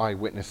we were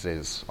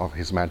eyewitnesses of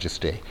his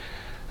majesty."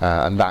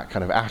 And that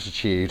kind of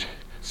attitude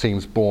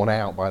seems borne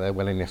out by their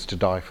willingness to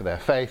die for their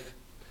faith.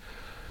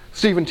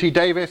 Stephen T.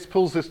 Davis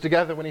pulls this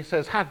together when he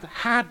says,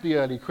 had the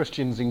early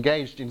Christians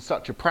engaged in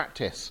such a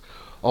practice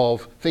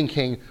of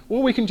thinking,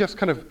 well, we can just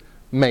kind of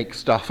make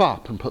stuff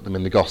up and put them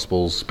in the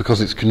Gospels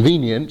because it's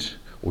convenient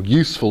or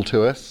useful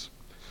to us.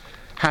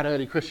 Had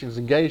early Christians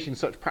engaged in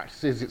such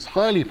practices, it's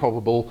highly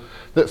probable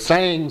that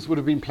sayings would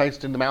have been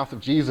placed in the mouth of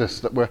Jesus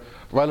that were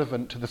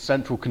relevant to the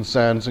central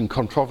concerns and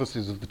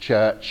controversies of the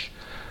church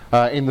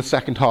in the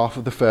second half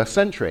of the first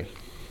century.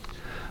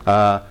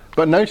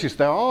 But notice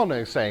there are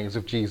no sayings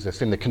of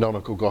Jesus in the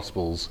canonical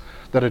Gospels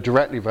that are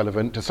directly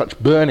relevant to such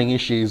burning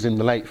issues in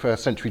the late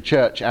first century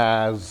church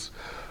as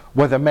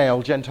whether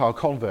male Gentile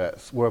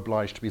converts were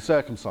obliged to be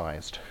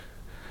circumcised,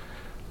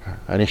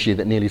 an issue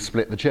that nearly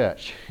split the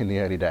church in the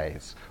early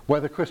days,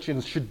 whether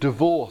Christians should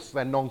divorce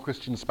their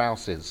non-Christian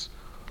spouses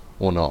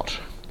or not,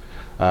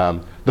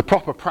 the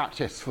proper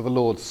practice for the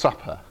Lord's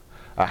Supper,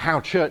 how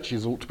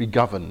churches ought to be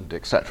governed,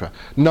 etc.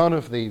 None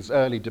of these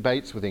early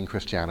debates within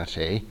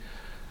Christianity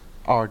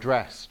are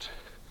addressed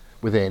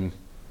within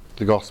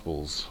the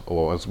Gospels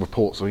or as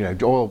reports, or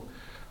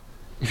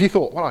if you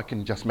thought, well, I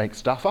can just make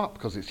stuff up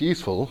because it's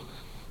useful,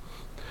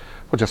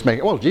 well, just make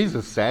it. Well,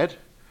 Jesus said,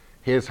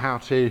 here's how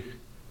to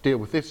deal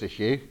with this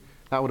issue.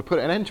 That would have put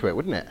an end to it,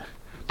 wouldn't it?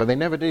 But they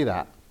never do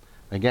that.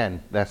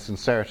 Again, their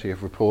sincerity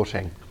of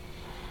reporting.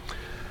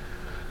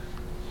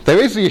 There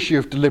is the issue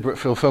of deliberate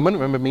fulfillment.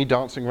 Remember me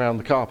dancing around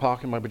the car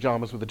park in my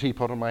pyjamas with a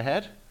teapot on my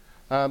head?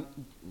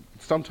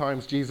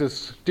 Sometimes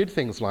Jesus did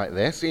things like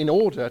this in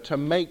order to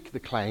make the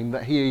claim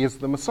that he is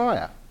the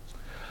Messiah.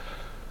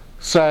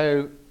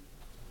 So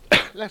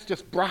let's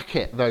just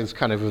bracket those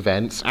kind of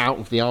events out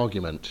of the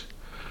argument.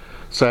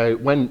 So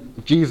when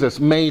Jesus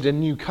made a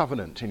new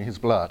covenant in his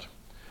blood,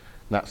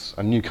 that's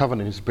a new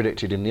covenant is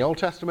predicted in the Old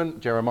Testament,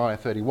 Jeremiah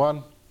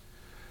 31.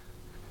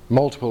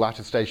 Multiple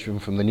attestation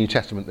from the New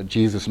Testament that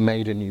Jesus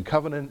made a new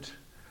covenant.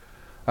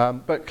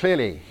 But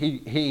clearly,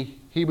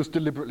 he was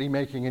deliberately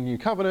making a new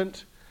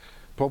covenant,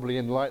 probably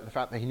in light of the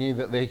fact that he knew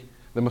that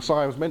the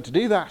Messiah was meant to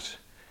do that.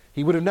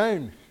 He would have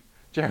known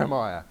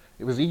Jeremiah.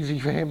 It was easy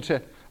for him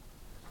to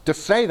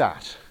say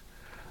that.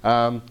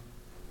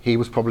 He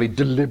was probably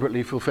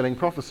deliberately fulfilling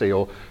prophecy,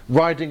 or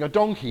riding a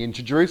donkey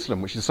into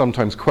Jerusalem, which is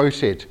sometimes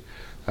quoted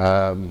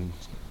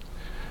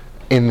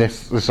in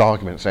this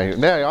argument, saying,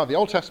 there you are, the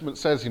Old Testament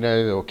says,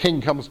 a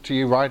king comes to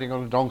you riding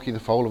on a donkey, the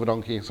foal of a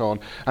donkey, and so on,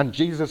 and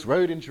Jesus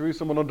rode in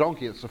Jerusalem on a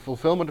donkey. It's a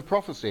fulfillment of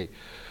prophecy.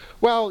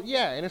 Well,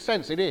 yeah, in a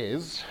sense it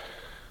is,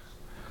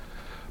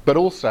 but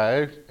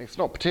also it's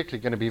not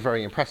particularly going to be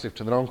very impressive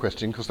to the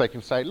non-Christian, because they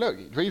can say,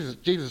 look,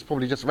 Jesus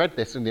probably just read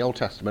this in the Old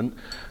Testament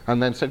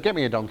and then said, get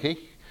me a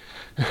donkey.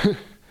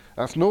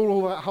 That's not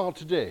all that hard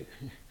to do.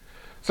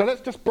 So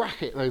let's just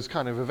bracket those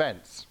kind of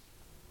events.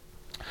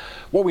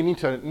 What we need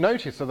to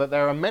notice is that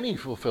there are many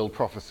fulfilled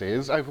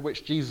prophecies over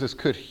which Jesus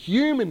could,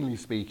 humanly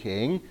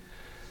speaking,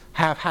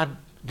 have had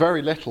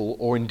very little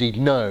or indeed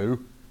no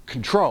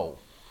control.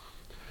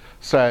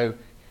 So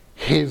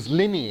his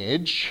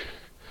lineage,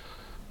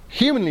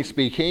 humanly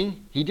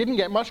speaking, he didn't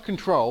get much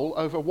control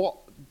over what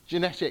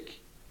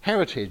genetic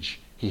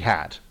heritage he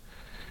had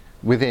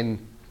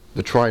within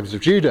the tribes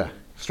of Judah,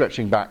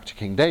 stretching back to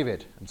King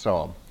David and so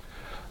on,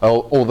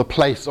 or the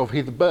place of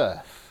his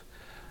birth.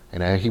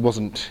 He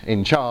wasn't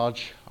in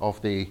charge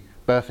of the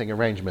birthing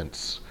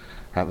arrangements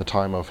at the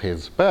time of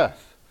his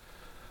birth.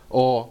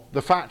 Or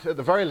the fact, at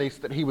the very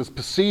least, that he was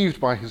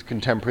perceived by his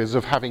contemporaries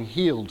of having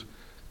healed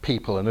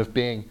people and of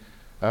being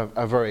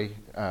a very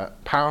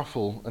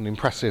powerful and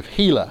impressive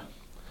healer.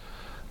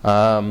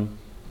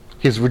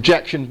 His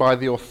rejection by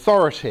the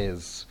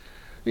authorities.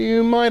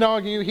 You might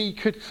argue he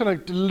could kind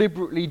of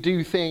deliberately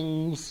do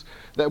things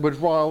that would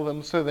rile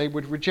them so they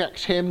would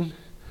reject him.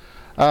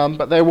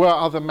 But there were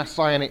other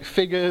messianic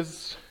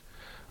figures.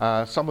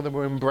 Some of them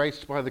were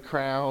embraced by the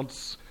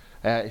crowds.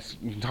 It's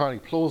entirely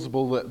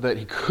plausible that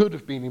he could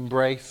have been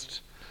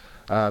embraced,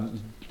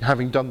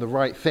 having done the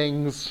right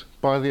things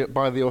by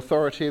the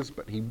authorities,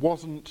 but he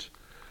wasn't.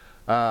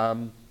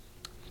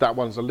 That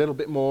one's a little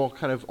bit more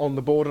kind of on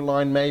the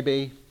borderline,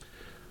 maybe.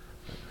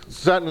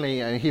 certainly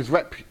his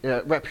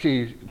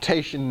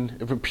repudiation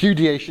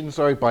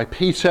by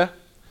Peter.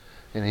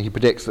 He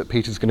predicts that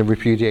Peter's going to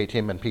repudiate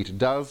him, and Peter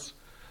does.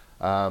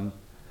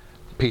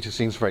 Peter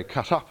seems very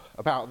cut up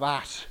about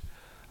that.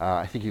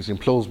 I think it's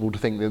implausible to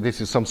think that this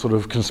is some sort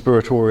of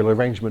conspiratorial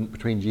arrangement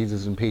between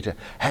Jesus and Peter.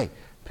 Hey,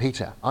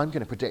 Peter, I'm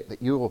going to predict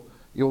that you're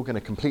going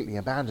to completely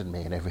abandon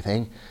me and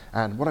everything,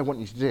 and what I want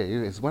you to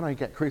do is when I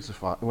get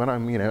crucified, when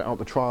I'm out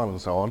the trial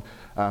and so on,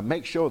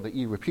 make sure that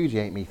you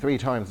repudiate me 3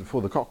 times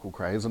before the cockerel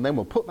crows, and then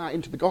we'll put that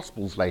into the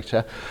Gospels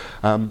later.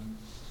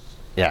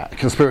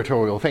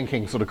 Conspiratorial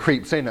thinking sort of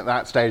creeps in at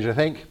that stage, I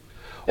think.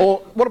 Or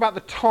what about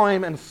the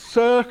time and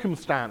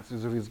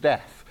circumstances of his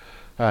death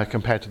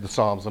compared to the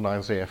Psalms and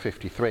Isaiah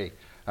 53?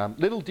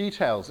 Little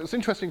details. It's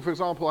interesting, for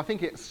example, I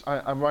think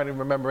I'm right in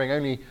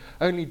remembering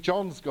only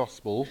John's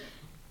Gospel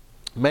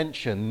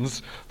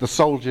mentions the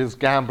soldiers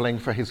gambling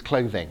for his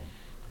clothing,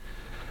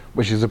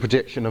 which is a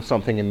prediction of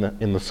something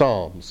in the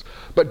Psalms.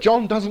 But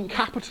John doesn't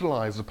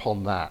capitalize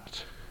upon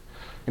that.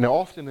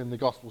 Often in the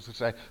Gospels they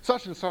say,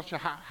 such and such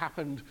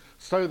happened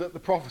so that the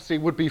prophecy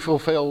would be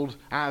fulfilled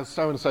as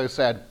so-and-so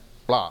said,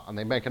 blah, and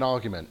they make an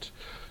argument.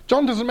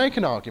 John doesn't make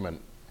an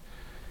argument.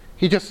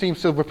 He just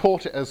seems to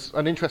report it as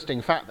an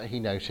interesting fact that he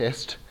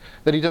noticed,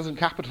 that he doesn't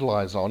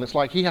capitalize on. It's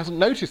like he hasn't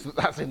noticed that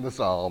that's in the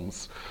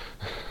Psalms.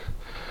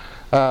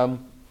 So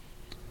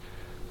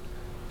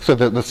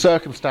the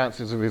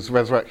circumstances of his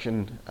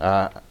resurrection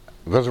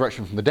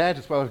from the dead,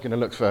 as well, we're going to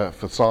look for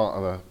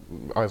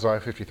Isaiah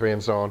 53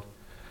 and so on.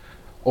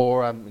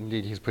 Or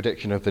indeed his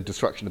prediction of the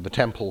destruction of the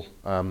temple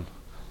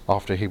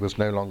after he was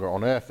no longer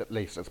on earth, at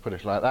least, let's put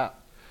it like that.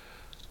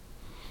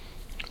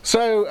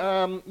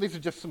 So these are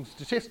just some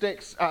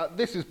statistics.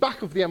 This is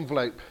back of the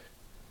envelope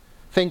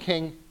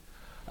thinking.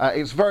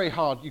 It's very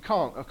hard. You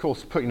can't, of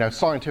course,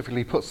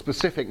 scientifically put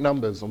specific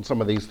numbers on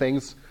some of these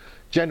things.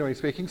 Generally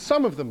speaking,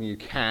 some of them you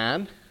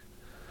can,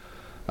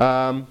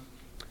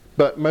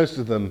 but most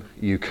of them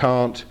you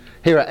can't.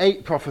 Here are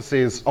 8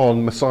 prophecies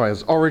on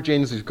Messiah's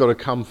origins. He's got to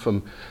come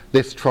from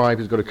this tribe.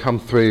 He's got to come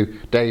through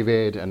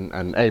David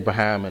and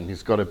Abraham, and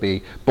he's got to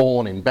be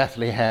born in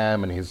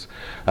Bethlehem, and he's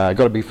got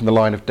to be from the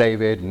line of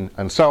David,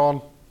 and so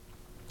on.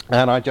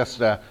 And I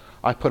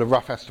put a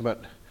rough estimate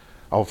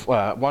of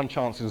 1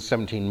 chance in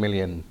 17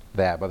 million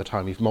there by the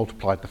time you've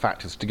multiplied the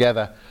factors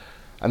together.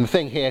 And the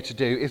thing here to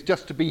do is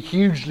just to be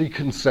hugely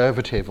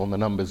conservative on the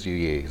numbers you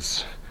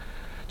use.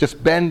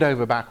 Just bend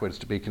over backwards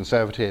to be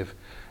conservative.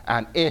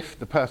 And if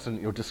the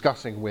person you're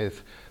discussing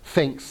with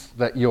thinks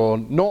that you're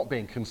not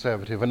being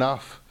conservative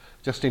enough,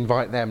 just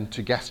invite them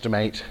to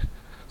guesstimate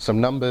some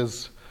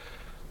numbers.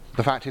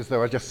 The fact is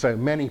there are just so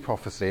many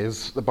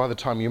prophecies that by the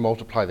time you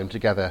multiply them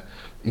together,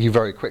 you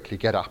very quickly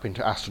get up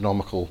into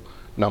astronomical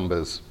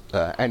numbers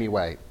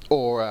anyway.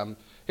 Or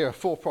here are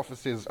 4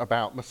 prophecies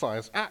about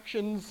Messiah's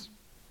actions.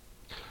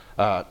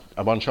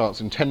 1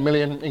 chance in 10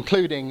 million,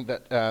 including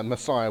that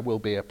Messiah will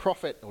be a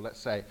prophet, or let's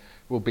say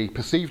will be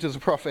perceived as a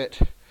prophet,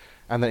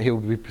 and that he will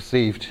be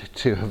perceived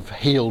to have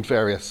healed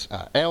various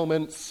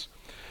ailments.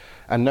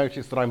 And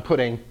notice that I'm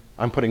putting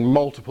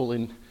multiple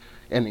in,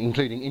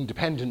 including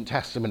independent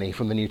testimony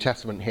from the New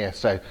Testament here.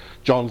 So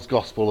John's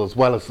Gospel as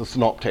well as the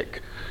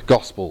Synoptic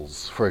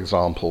Gospels, for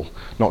example,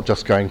 not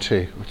just going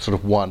to sort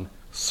of one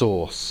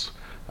source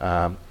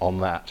on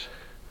that.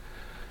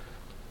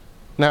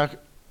 Now,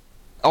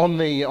 on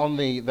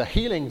the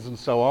healings and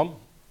so on,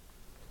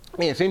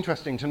 it's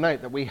interesting to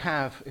note that we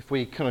have, if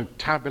we kind of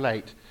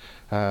tabulate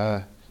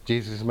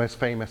Jesus' most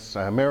famous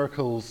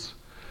miracles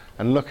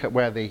and look at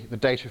where the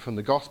data from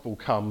the gospel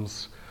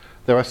comes,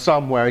 there are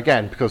some where,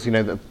 again, because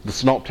the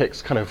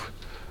synoptics kind of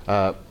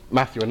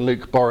Matthew and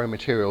Luke borrow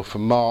material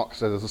from Mark,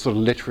 so there's a sort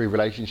of literary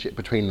relationship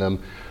between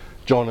them.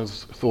 John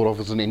is thought of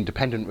as an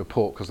independent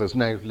report because there's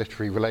no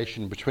literary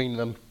relation between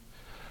them.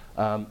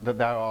 That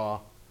there are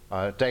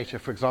data,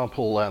 for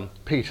example,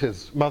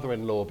 Peter's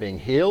mother-in-law being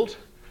healed.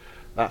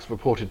 That's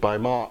reported by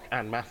Mark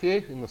and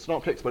Matthew in the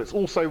synoptics, but it's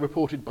also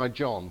reported by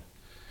John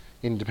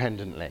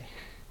independently.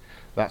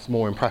 That's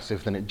more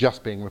impressive than it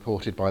just being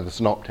reported by the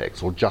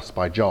synoptics or just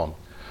by John.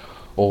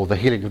 Or the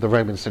healing of the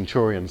Roman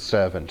centurion's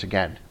servant,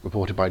 again,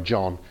 reported by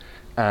John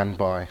and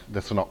by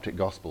the synoptic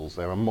gospels.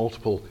 There are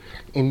multiple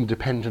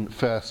independent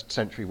first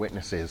century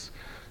witnesses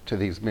to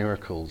these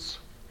miracles.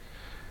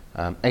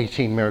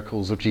 18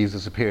 miracles of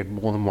Jesus appeared in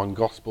more than one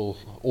gospel.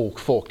 All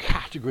 4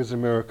 categories of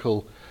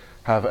miracle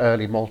have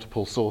early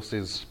multiple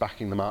sources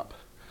backing them up,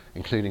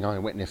 including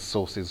eyewitness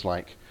sources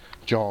like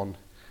John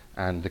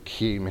and the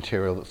Q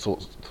material that's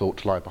thought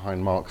to lie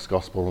behind Mark's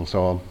gospel and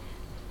so on.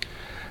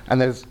 And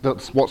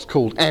that's what's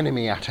called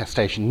enemy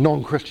attestation,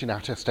 non-Christian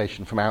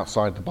attestation from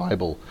outside the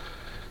Bible,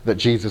 that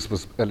Jesus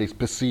was at least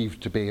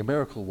perceived to be a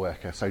miracle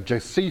worker. So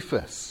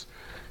Josephus,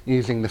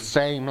 using the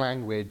same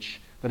language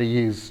that he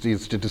used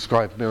to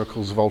describe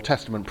miracles of Old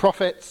Testament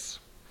prophets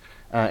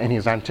in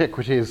his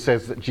Antiquities,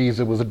 says that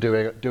Jesus was a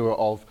doer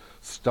of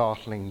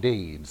startling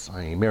deeds,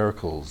 i.e.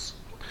 miracles.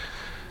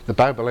 The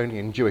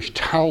Babylonian Jewish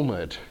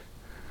Talmud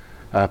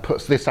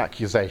puts this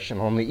accusation.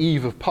 On the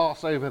eve of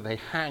Passover, they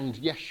hanged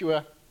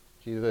Yeshua,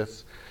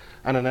 Jesus,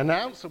 and an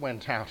announcer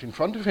went out in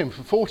front of him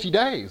for 40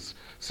 days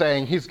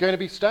saying he's going to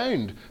be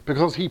stoned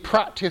because he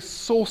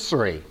practiced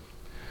sorcery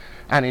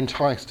and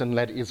enticed and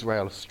led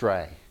Israel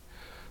astray.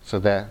 So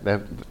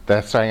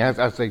they're saying,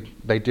 as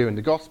they do in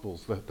the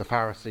Gospels, the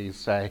Pharisees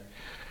say,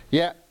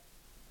 yeah,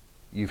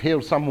 you've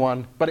healed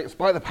someone, but it's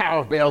by the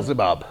power of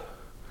Beelzebub.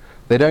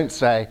 They don't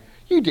say,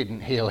 you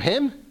didn't heal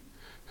him.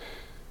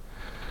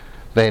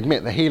 They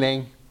admit the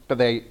healing, but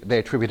they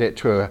attribute it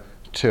to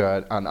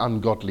an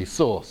ungodly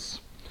source.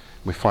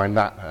 We find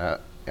that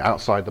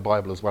outside the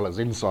Bible as well as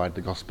inside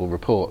the Gospel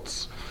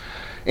reports.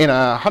 In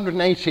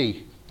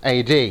 180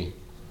 AD,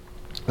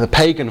 the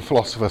pagan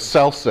philosopher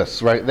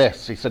Celsus wrote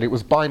this. He said it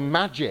was by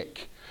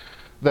magic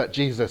that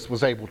Jesus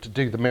was able to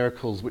do the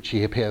miracles which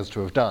he appears to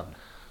have done.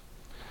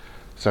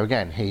 So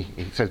again, he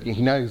says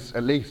he knows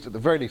at the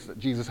very least, that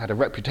Jesus had a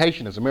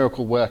reputation as a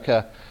miracle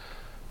worker,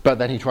 but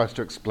then he tries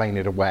to explain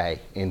it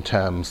away in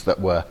terms that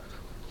were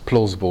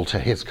plausible to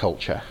his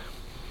culture.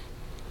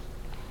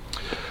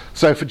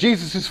 So for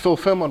Jesus'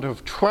 fulfillment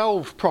of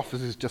 12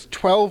 prophecies, just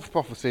 12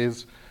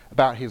 prophecies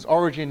about his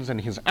origins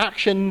and his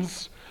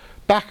actions,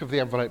 back of the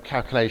envelope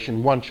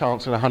calculation, one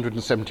chance in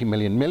 170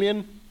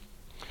 million.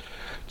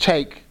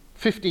 Take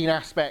 15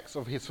 aspects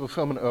of his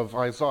fulfillment of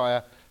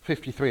Isaiah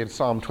 53 and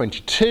Psalm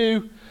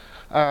 22,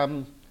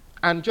 and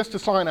just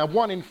assign a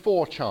 1 in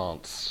 4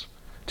 chance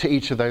to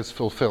each of those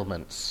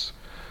fulfillments.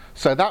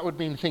 So that would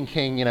mean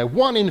thinking,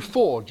 1 in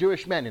 4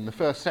 Jewish men in the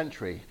first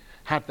century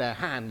had their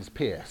hands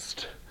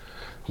pierced.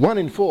 1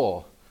 in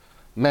 4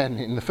 men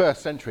in the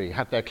first century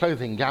had their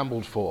clothing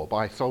gambled for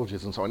by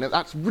soldiers and so on. Now,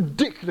 that's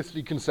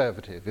ridiculously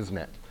conservative, isn't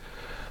it?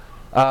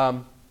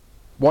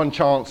 1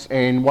 chance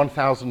in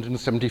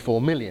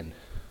 1,074 million.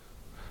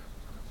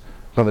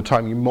 By the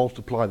time you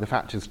multiply the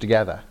factors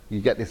together,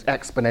 you get this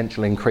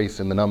exponential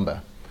increase in the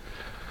number.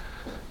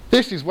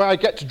 This is where I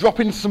get to drop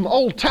in some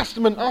Old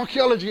Testament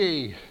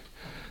archaeology.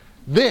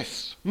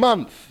 This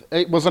month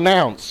it was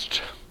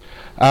announced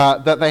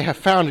that they have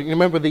found, you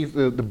remember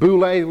the boule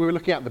we were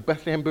looking at, the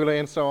Bethlehem boule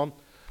and so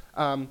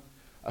on?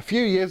 A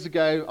few years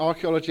ago,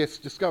 archaeologists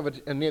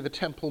discovered near the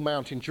Temple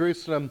Mount in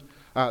Jerusalem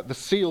the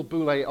seal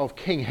boule of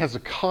King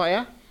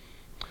Hezekiah,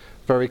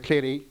 very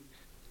clearly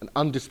and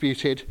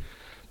undisputed.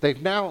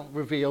 They've now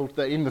revealed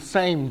that in the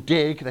same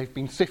dig, they've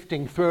been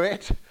sifting through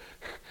it,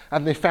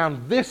 and they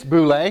found this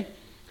boule. It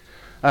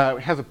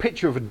has a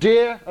picture of a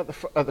deer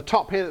at the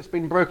top here that's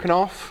been broken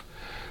off.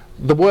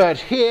 The word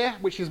here,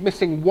 which is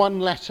missing one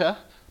letter,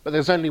 but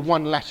there's only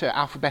one letter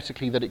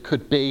alphabetically that it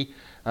could be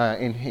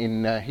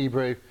in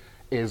Hebrew,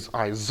 is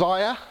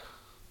Isaiah.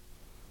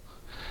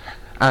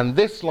 And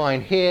this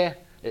line here,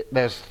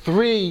 there's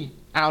 3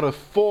 out of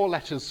 4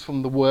 letters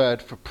from the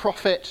word for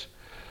prophet.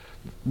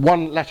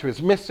 1 letter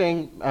is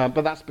missing,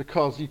 but that's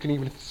because you can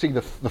even see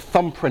the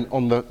thumbprint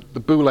on the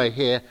boule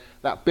here.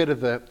 That bit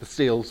of the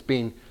seal's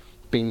been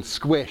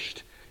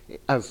squished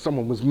as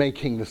someone was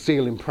making the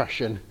seal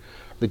impression.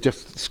 They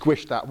just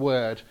squished that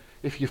word.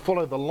 If you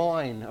follow the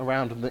line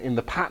around in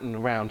the pattern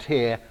around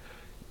here,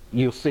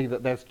 you'll see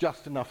that there's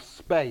just enough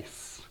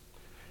space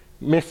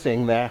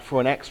missing there for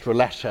an extra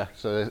letter.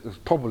 So there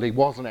probably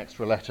was an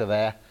extra letter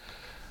there.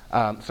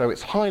 So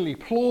it's highly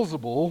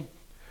plausible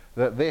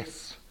that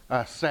this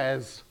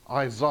says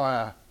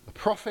Isaiah the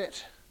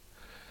prophet,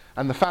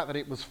 and the fact that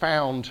it was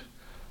found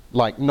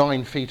like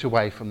 9 feet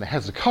away from the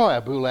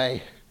Hezekiah boule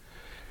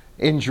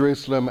in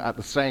Jerusalem at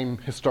the same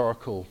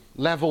historical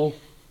level.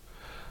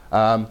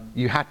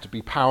 You had to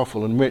be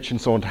powerful and rich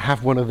and so on to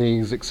have one of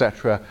these,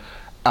 etc.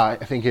 I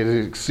think it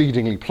is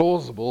exceedingly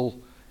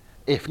plausible,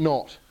 if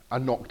not a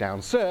knockdown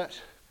cert,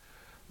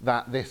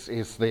 that this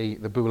is the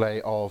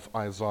boule of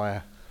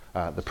Isaiah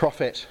the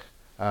prophet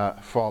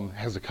from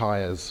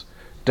Hezekiah's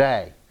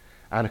day.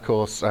 And of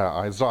course,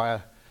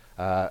 Isaiah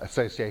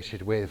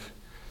associated with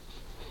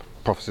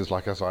prophecies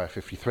like Isaiah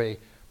 53,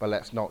 but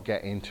let's not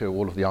get into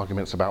all of the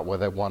arguments about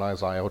whether 1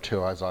 Isaiah or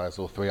 2 Isaiahs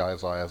or 3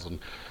 Isaiahs, and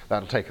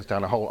that'll take us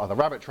down a whole other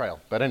rabbit trail.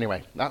 But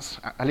anyway, that's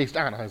at least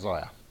an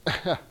Isaiah.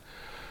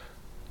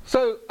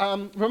 So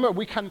remember,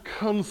 we can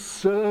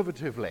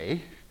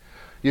conservatively,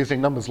 using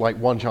numbers like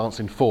 1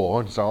 chance in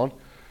 4 and so on,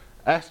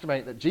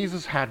 estimate that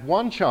Jesus had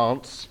 1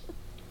 chance,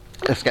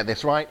 let's get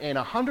this right, in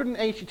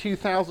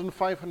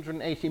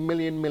 182,580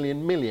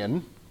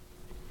 million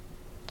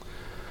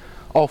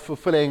of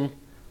fulfilling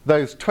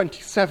those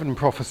 27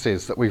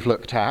 prophecies that we've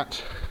looked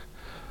at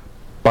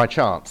by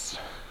chance.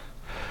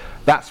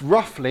 That's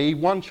roughly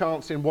 1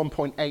 chance in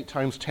 1.8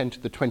 times 10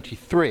 to the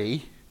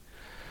 23.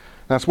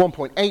 That's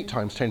 1.8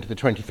 times 10 to the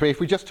 23.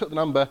 If we just took the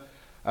number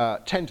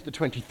 10 to the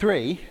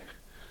 23,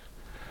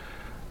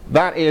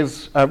 that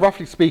is,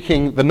 roughly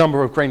speaking, the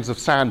number of grains of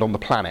sand on the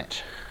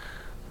planet.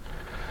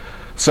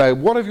 So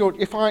what of your,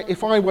 if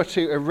I were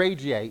to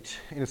irradiate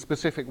in a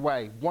specific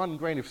way 1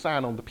 grain of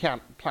sand on the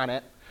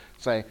planet,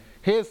 say,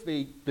 here's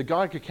the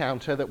Geiger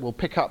counter that will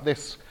pick up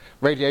this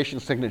radiation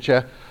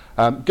signature,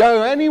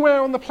 go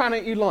anywhere on the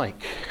planet you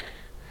like.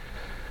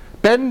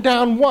 Bend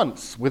down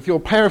once with your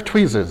pair of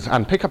tweezers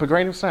and pick up a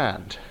grain of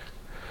sand.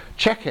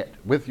 Check it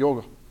with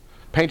your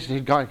painted a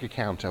Geiger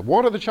counter.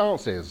 What are the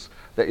chances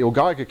that your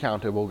Geiger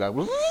counter will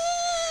go,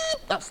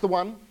 that's the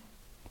one?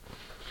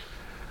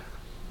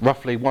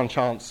 Roughly 1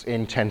 chance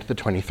in 10 to the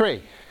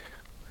 23,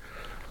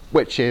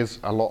 which is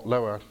a lot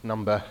lower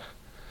number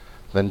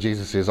than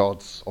Jesus'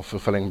 odds of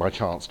fulfilling by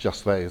chance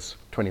just those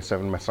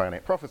 27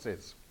 messianic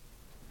prophecies.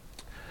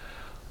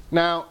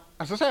 Now,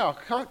 as I say, our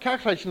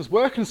calculations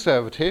were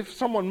conservative.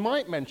 Someone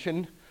might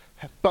mention,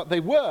 but they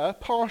were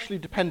partially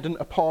dependent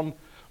upon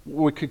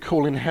what we could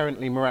call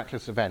inherently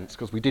miraculous events,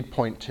 because we did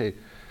point to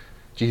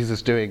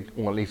Jesus doing,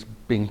 or at least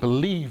being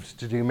believed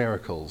to do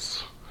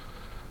miracles,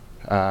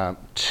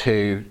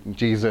 to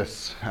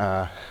Jesus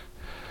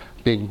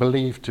being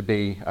believed to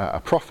be a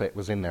prophet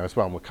was in there as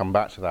well, and we'll come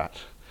back to that.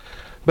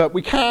 But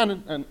we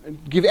can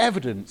and give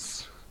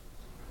evidence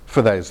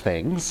for those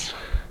things.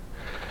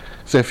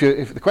 So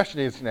if the question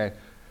is,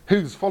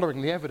 who's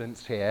following the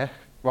evidence here,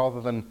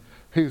 rather than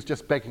who's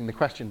just begging the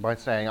question by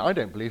saying, I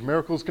don't believe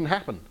miracles can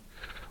happen,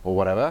 or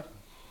whatever,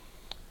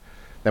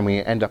 then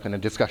we end up in a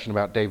discussion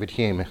about David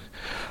Hume.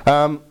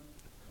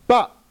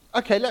 But,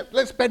 okay,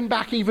 let's bend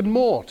back even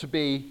more to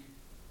be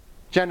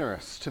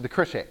generous to the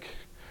critic.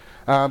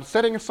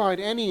 Setting aside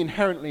any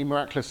inherently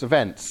miraculous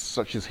events,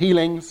 such as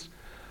healings,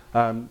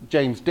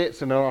 James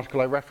Ditz, in an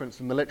article I referenced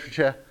in the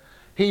literature,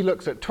 he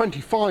looks at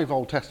 25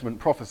 Old Testament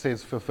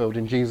prophecies fulfilled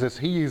in Jesus.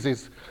 He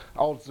uses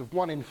odds of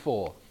 1 in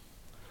 4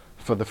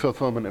 for the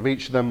fulfillment of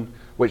each of them,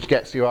 which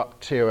gets you up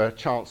to a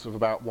chance of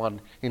about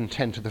 1 in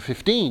 10 to the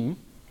 15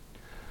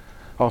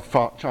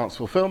 of chance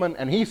fulfillment.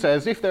 And he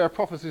says if there are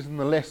prophecies in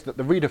the list that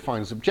the reader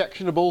finds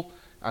objectionable,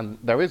 and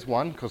there is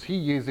one, because he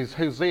uses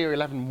Hosea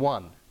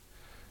 11:1.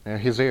 Now,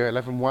 Hosea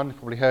 11:1, you've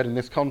probably heard in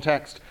this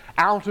context,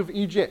 out of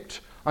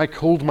Egypt I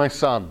called my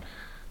son.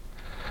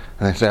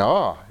 And they say,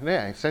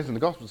 yeah, it says in the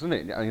Gospels,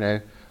 doesn't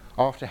it?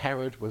 After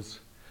Herod was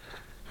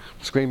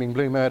screaming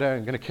blue murder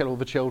and going to kill all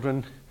the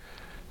children,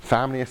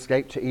 family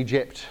escaped to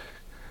Egypt,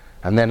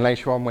 and then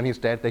later on when he's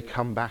dead, they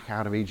come back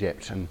out of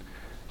Egypt, and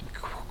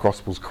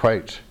Gospels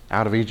quote,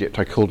 out of Egypt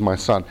I called my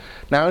son.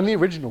 Now, in the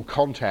original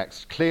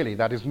context, clearly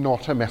that is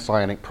not a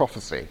messianic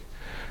prophecy.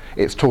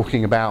 It's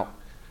talking about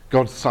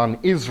God's son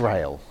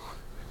Israel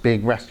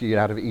being rescued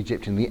out of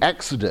Egypt in the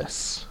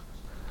Exodus.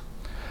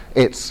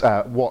 It's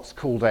what's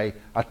called a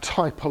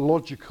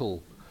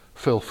typological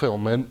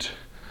fulfillment,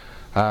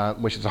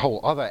 which is a whole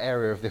other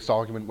area of this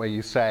argument where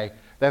you say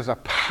there's a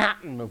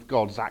pattern of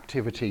God's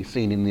activity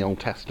seen in the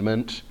Old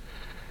Testament,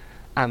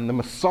 and the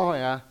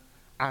Messiah,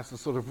 as the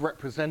sort of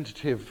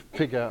representative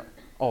figure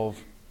of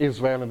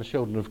Israel and the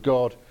children of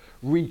God,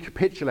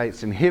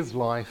 recapitulates in his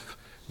life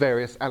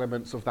various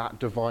elements of that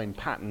divine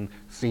pattern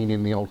seen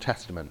in the Old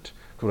Testament,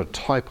 called a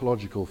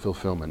typological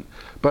fulfillment.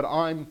 But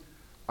I'm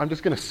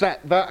just going to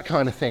set that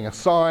kind of thing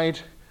aside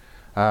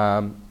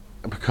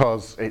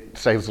because it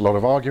saves a lot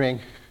of arguing,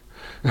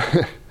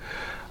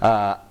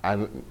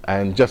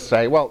 and just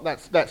say, well,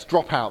 let's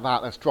drop out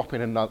that. Let's drop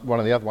in one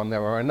of the other one.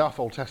 There are enough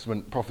Old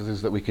Testament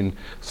prophecies that we can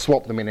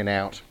swap them in and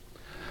out.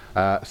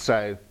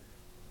 So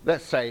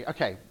let's say,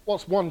 okay,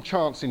 what's 1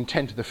 chance in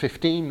 10 to the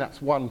 15?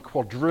 That's 1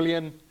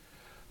 quadrillion.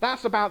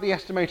 That's about the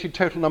estimated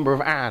total number of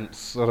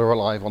ants that are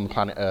alive on the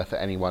planet Earth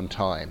at any one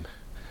time.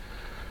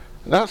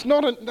 That's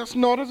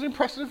not as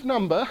impressive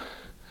number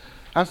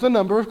as the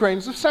number of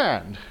grains of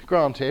sand,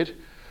 granted,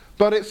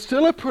 but it's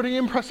still a pretty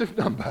impressive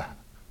number.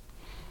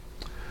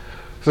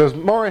 So as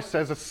Morris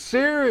says, a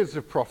series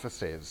of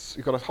prophecies.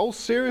 You've got a whole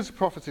series of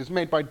prophecies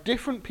made by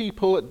different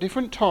people at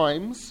different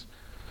times,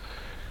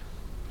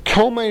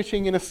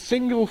 culminating in a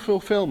single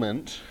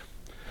fulfillment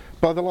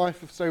by the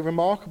life of so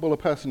remarkable a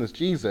person as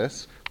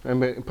Jesus, and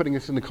we're putting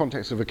this in the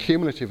context of a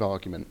cumulative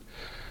argument.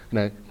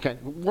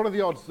 What are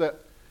the odds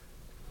that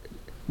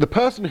the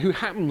person who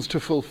happens to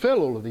fulfill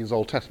all of these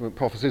Old Testament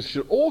prophecies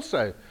should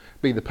also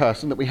be the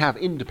person that we have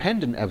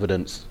independent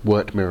evidence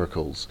worked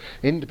miracles,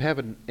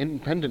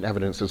 independent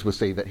evidence, as we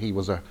see, that he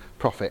was a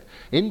prophet,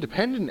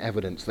 independent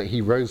evidence that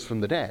he rose from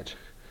the dead,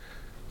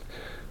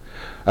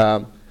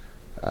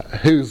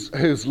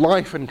 whose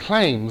life and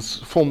claims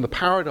form the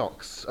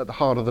paradox at the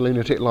heart of the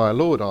lunatic liar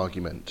Lord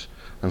argument,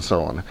 and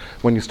so on.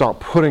 When you start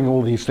putting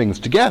all these things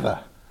together,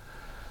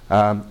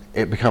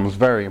 it becomes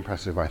very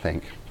impressive, I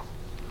think.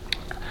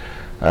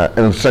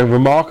 And so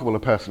remarkable a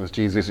person as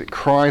Jesus, it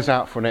cries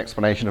out for an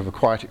explanation of a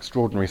quite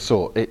extraordinary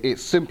sort.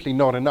 It's simply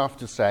not enough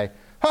to say,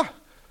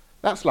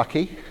 that's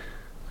lucky.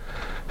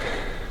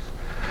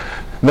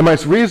 The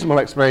most reasonable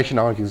explanation,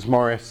 argues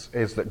Morris,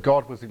 is that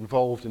God was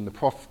involved in the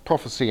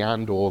prophecy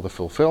and or the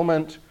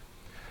fulfillment,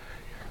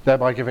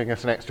 thereby giving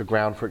us an extra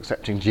ground for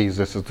accepting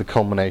Jesus as the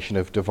culmination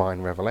of divine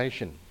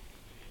revelation.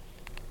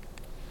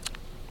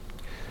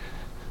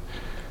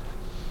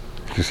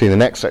 You see, the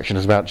next section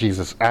is about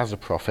Jesus as a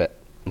prophet,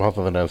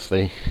 rather than as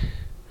the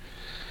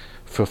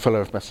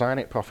fulfiller of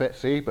messianic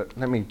prophecy. But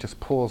let me just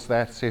pause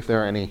there to see if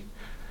there are any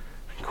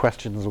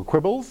questions or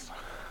quibbles.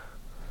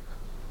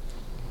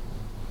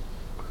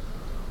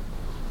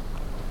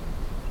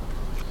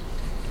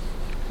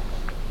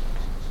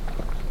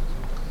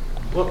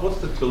 What's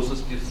the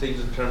closest you've seen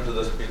in terms of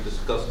this being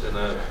discussed in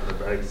a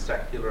very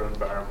secular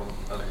environment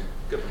and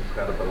given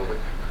credibility?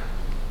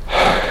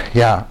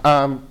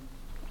 Yeah.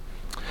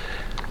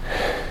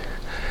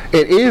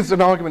 It is an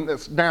argument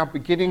that's now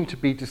beginning to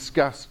be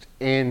discussed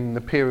in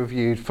the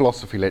peer-reviewed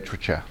philosophy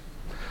literature.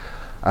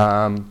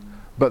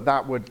 But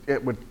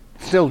it would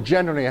still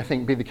generally, I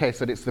think, be the case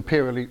that it's the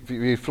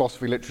peer-reviewed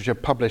philosophy literature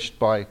published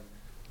by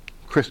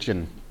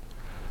Christian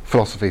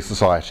philosophy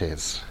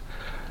societies.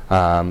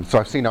 So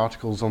I've seen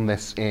articles on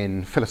this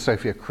in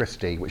Philosophia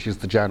Christi, which is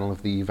the journal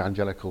of the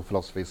Evangelical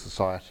Philosophy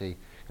Society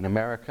in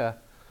America.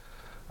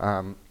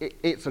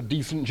 It's a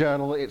decent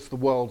journal. It's the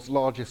world's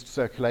largest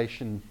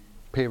circulation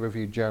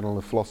peer-reviewed journal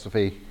of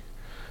philosophy,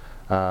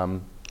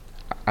 and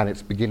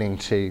it's beginning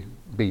to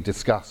be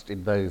discussed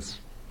in those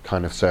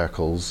kind of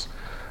circles,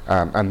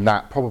 and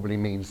that probably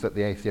means that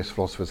the atheist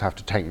philosophers have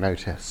to take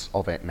notice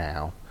of it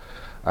now.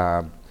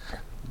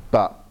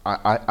 But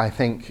I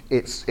think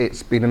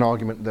it's been an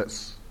argument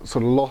that's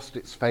sort of lost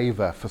its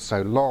favour for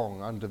so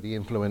long under the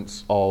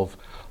influence of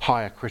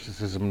higher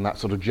criticism and that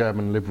sort of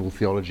German liberal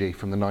theology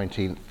from the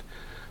 19th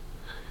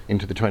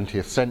into the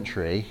 20th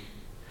century,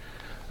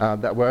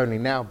 that we're only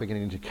now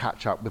beginning to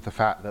catch up with the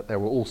fact that there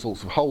were all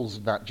sorts of holes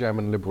in that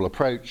German liberal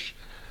approach,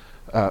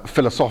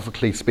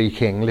 philosophically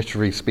speaking,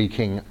 literary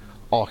speaking,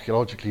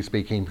 archaeologically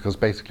speaking, because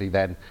basically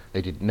then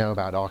they didn't know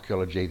about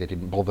archaeology, they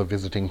didn't bother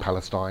visiting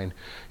Palestine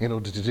in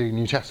order to do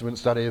New Testament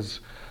studies,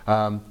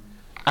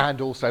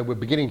 and also we're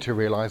beginning to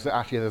realise that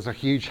actually there's a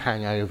huge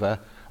hangover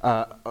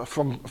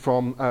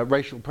from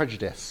racial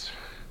prejudice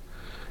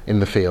in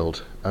the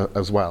field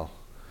as well.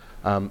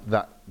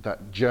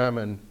 That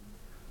German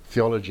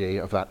theology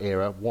of that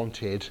era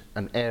wanted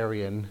an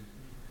Aryan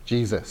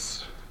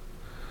Jesus,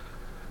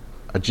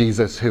 a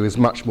Jesus who is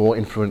much more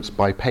influenced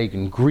by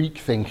pagan Greek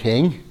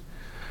thinking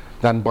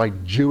than by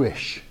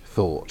Jewish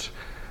thought.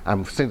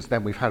 And since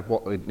then we've had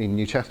what in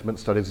New Testament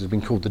studies has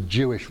been called the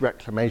Jewish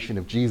reclamation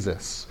of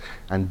Jesus,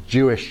 and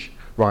Jewish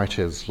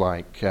writers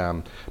like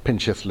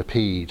Pinchas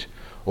Lapid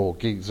or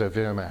Giza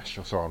Virmesh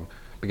or so on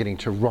beginning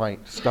to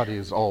write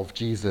studies of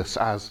Jesus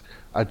as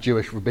a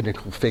Jewish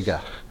rabbinical figure,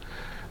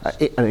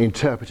 and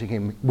interpreting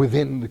him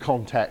within the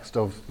context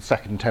of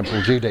Second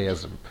Temple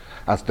Judaism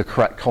as the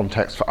correct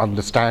context for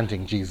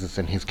understanding Jesus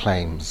and his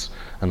claims,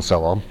 and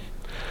so on.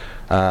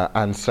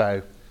 And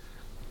so,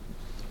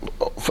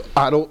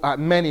 at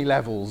many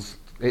levels,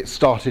 it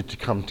started to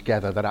come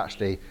together that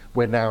actually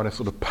we're now in a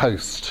sort of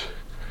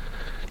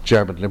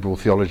post-German liberal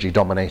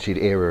theology-dominated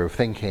era of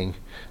thinking,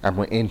 and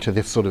we're into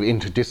this sort of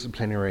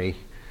interdisciplinary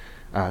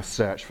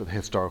search for the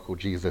historical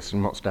Jesus,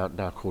 and what's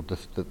now called the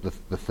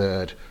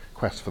third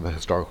quest for the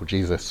historical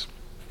Jesus,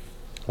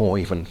 or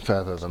even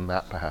further than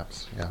that,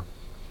 perhaps. Yeah.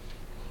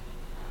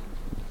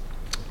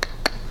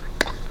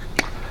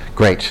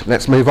 Great.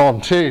 Let's move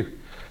on to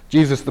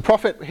Jesus the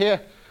prophet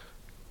here,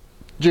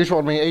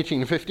 Deuteronomy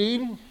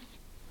 18:15.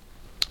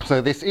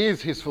 So this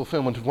is his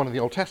fulfillment of one of the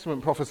Old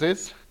Testament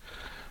prophecies.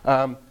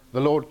 The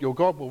Lord your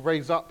God will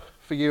raise up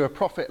for you a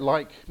prophet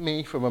like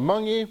me from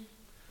among you,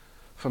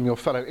 from your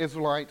fellow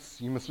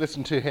Israelites. You must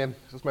listen to him,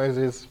 says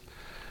Moses.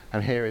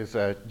 And here is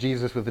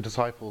Jesus with the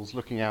disciples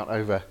looking out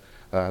over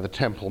the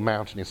Temple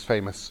Mount and his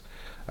famous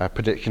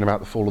prediction about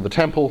the fall of the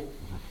temple.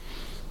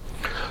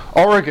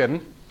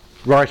 Origen,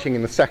 writing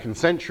in the 2nd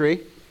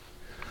century,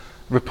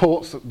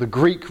 reports that the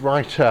Greek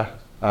writer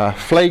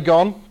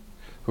Phlegon,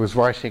 who was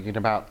writing in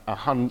about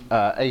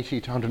 80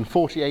 to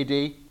 140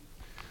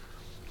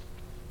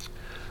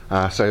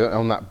 AD, so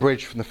on that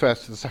bridge from the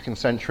 1st to the 2nd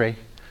century,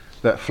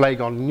 that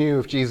Phlegon knew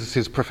of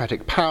Jesus'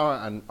 prophetic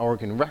power, and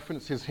Origen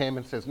references him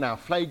and says, now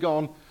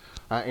Phlegon,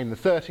 in the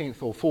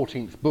 13th or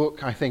 14th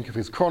book, I think, of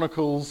his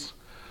Chronicles.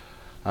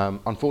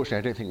 Unfortunately,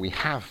 I don't think we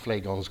have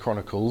Phlegon's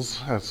Chronicles,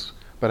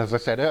 but as I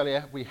said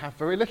earlier, we have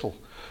very little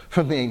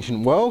from the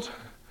ancient world.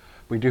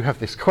 We do have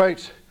this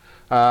quote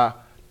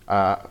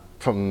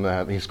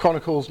from these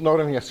Chronicles,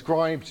 not only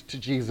ascribed to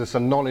Jesus a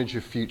knowledge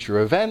of future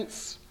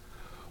events,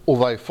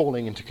 although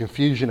falling into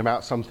confusion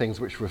about some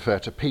things which refer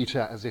to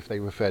Peter as if they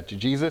referred to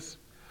Jesus,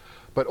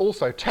 but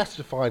also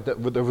testified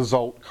that the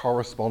result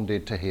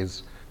corresponded to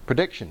his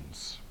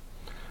predictions.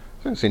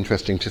 So it's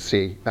interesting to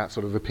see that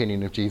sort of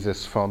opinion of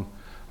Jesus from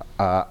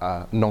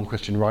a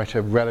non-Christian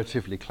writer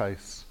relatively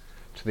close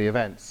to the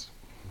events.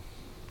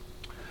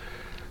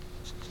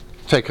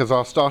 Take as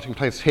our starting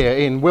place here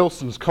in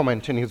Wilson's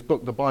comment in his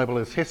book The Bible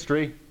as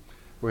History,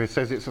 where he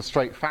says it's a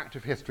straight fact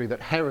of history that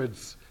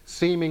Herod's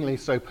seemingly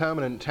so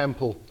permanent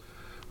temple,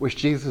 which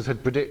Jesus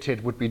had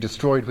predicted would be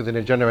destroyed within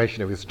a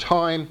generation of his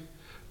time,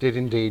 did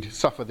indeed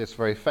suffer this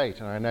very fate.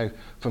 And I know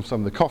from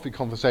some of the coffee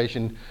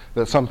conversation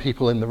that some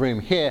people in the room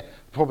here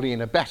are probably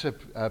in a better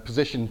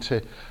position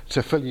to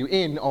fill you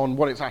in on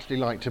what it's actually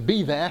like to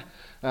be there,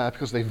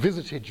 because they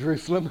visited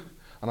Jerusalem,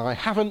 and I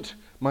haven't.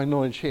 My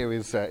knowledge here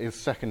is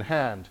second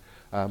hand,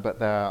 but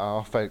there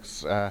are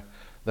folks that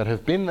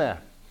have been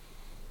there.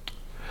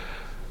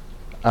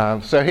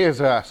 So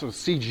here's a sort of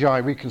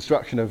CGI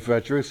reconstruction of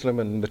Jerusalem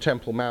and the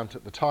Temple Mount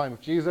at the time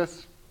of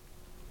Jesus.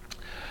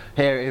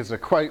 Here is a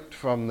quote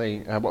from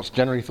what's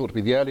generally thought to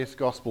be the earliest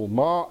gospel,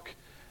 Mark,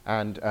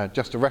 and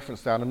just a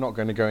reference there, and I'm not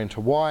going to go into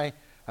why,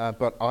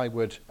 but I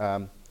would,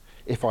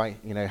 if I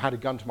had a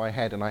gun to my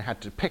head and I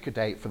had to pick a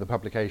date for the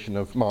publication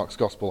of Mark's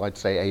gospel, I'd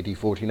say AD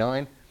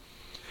 49.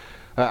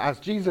 As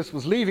Jesus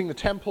was leaving the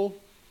temple,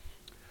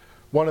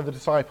 one of the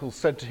disciples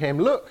said to him,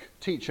 "Look,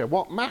 teacher,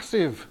 what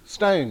massive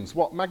stones,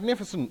 what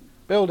magnificent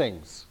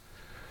buildings.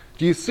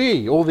 Do you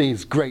see all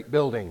these great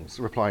buildings?"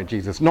 replied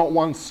Jesus. "Not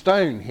one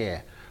stone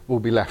here will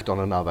be left on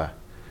another.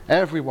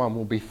 Everyone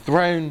will be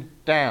thrown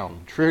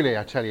down. Truly,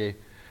 I tell you,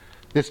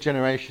 this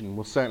generation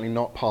will certainly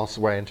not pass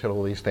away until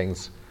all these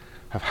things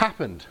have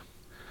happened."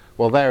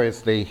 Well, there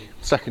is the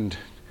second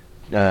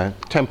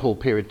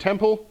period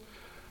temple,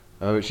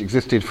 which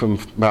existed from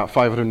about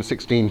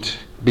 516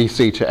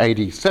 BC to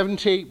AD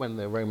 70 when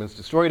the Romans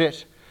destroyed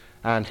it.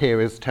 And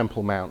here is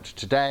Temple Mount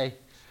today.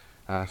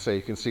 So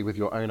you can see with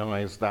your own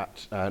eyes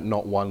that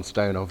not one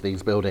stone of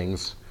these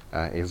buildings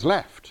is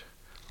left.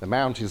 The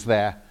mount is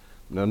there.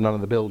 None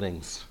of the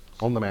buildings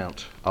on the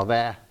mount are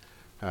there.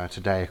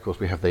 Today, of course,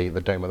 we have the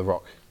Dome of the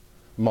Rock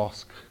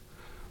mosque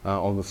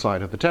on the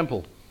side of the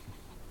temple.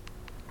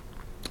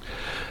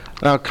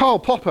 Now, Karl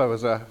Popper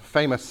was a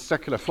famous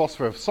secular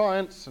philosopher of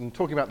science, and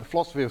talking about the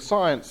philosophy of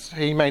science,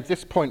 he made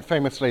this point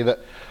famously,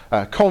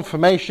 that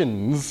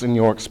confirmations in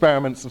your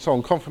experiments and so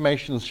on,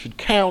 confirmations should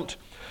count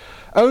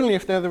only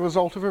if they're the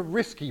result of a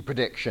risky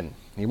prediction.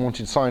 He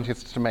wanted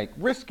scientists to make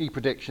risky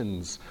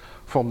predictions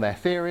from their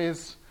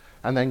theories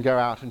and then go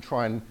out and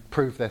try and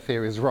prove their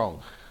theories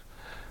wrong.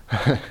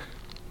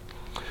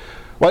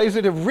 Well, is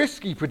it a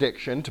risky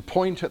prediction to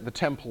point at the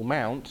Temple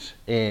Mount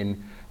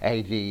in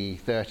AD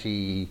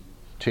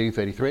 32,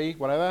 33,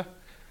 whatever,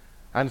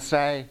 and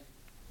say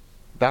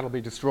that'll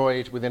be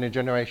destroyed within a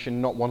generation,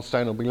 not one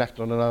stone will be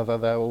left on another,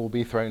 they'll all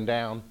be thrown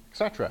down,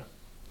 etc.?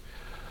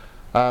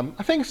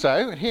 I think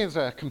so, and here's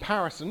a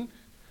comparison,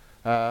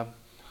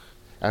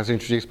 as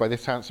introduced by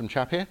this handsome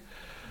chap here.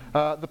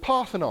 The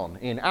Parthenon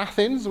in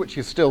Athens, which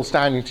is still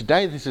standing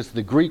today. This is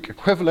the Greek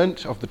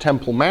equivalent of the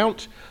Temple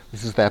Mount.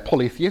 This is their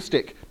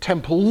polytheistic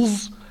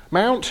temples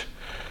mount,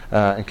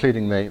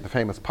 including the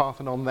famous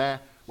Parthenon there,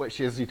 which,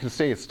 as you can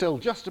see, is still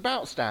just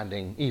about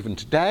standing even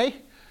today,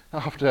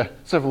 after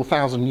several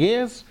thousand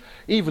years,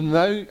 even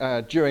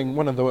though during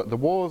one of the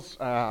wars,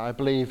 I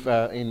believe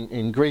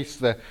in Greece,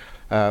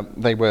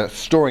 they were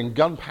storing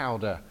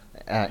gunpowder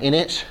in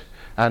it,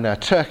 and a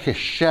Turkish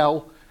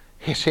shell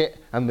hit it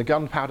and the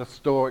gunpowder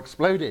store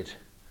exploded.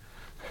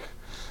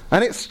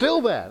 And it's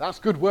still there. That's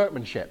good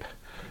workmanship.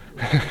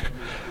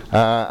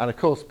 And of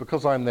course,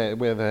 because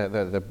we're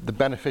the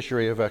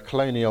beneficiary of a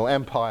colonial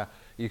empire,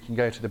 you can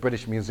go to the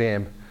British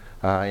Museum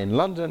in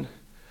London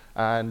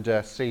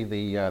and see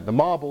the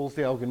marbles,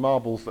 the Elgin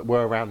marbles that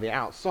were around the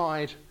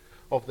outside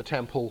of the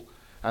temple.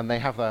 And they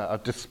have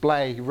a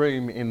display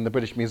room in the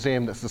British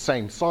Museum that's the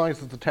same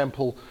size as the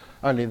temple,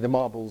 only the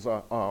marbles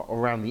are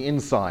around the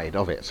inside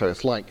of it. So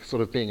it's like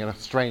sort of being in a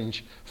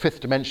strange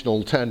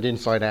fifth-dimensional, turned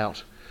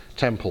inside-out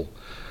temple.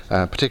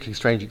 Particularly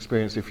strange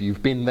experience if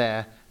you've been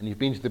there and you've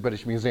been to the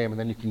British Museum, and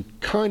then you can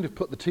kind of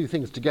put the two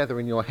things together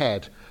in your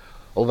head,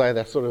 although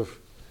they're sort of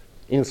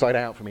inside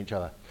out from each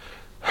other.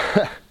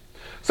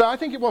 So I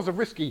think it was a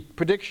risky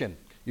prediction.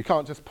 You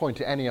can't just point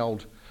to any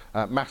old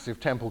massive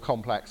temple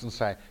complex and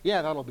say,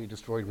 yeah, that'll be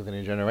destroyed within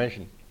a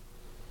generation.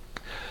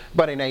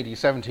 But in AD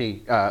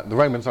 70, the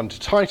Romans under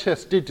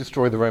Titus did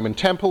destroy the Roman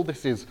temple.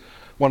 This is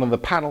one of the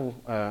panel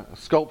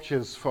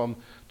sculptures from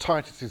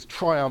Titus's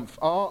Triumph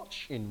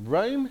Arch in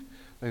Rome.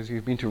 Those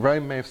who've been to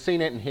Rome may have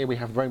seen it, and here we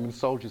have Roman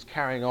soldiers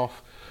carrying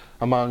off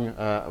among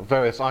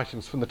various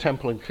items from the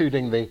temple,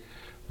 including the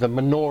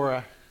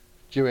menorah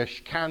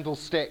Jewish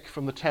candlestick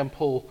from the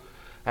temple,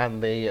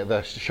 and the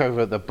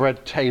shova, the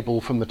bread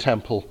table from the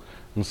temple,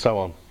 and so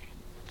on.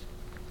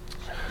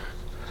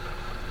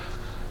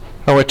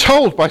 Now, we're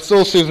told by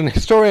sources and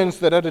historians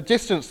that at a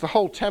distance the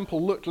whole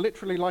temple looked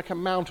literally like a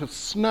mount of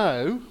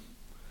snow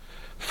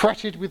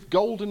fretted with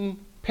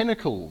golden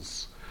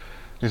pinnacles.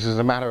 This is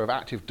a matter of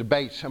active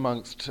debate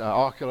amongst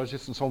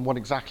archaeologists and so on, what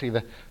exactly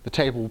the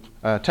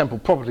temple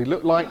probably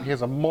looked like.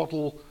 Here's a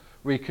model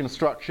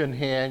reconstruction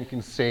here, and you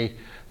can see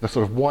the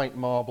sort of white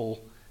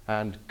marble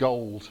and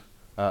gold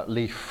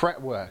leaf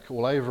fretwork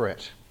all over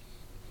it.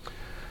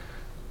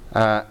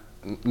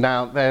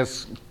 Now,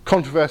 there's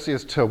controversy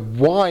as to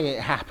why it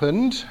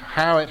happened,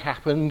 how it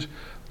happened,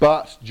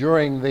 but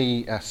during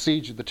the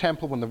siege of the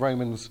temple, when the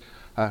Romans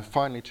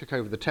finally took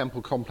over the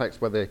temple complex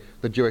where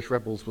the Jewish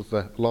rebels was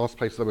the last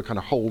place they were kind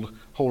of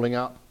holding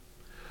up,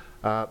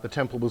 the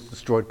temple was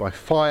destroyed by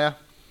fire.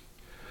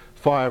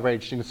 Fire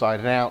raged inside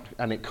and out,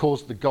 and it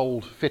caused the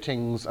gold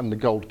fittings and the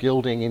gold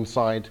gilding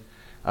inside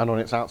and on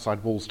its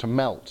outside walls to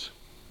melt.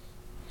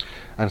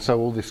 And so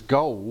all this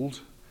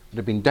gold that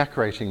had been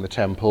decorating the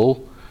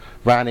temple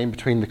ran in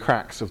between the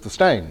cracks of the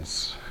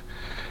stones.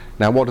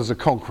 Now, what does a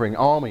conquering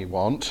army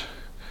want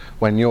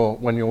when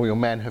your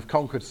men have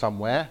conquered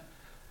somewhere?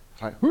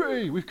 It's like,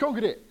 hooray, we've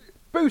conquered it!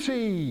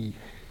 Booty!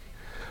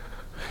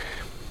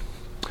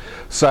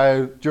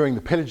 So, during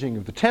the pillaging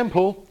of the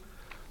temple,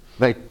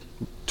 they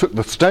took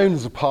the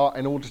stones apart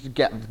in order to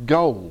get the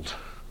gold.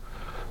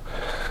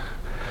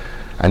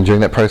 And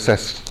during that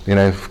process,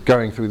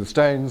 going through the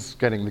stones,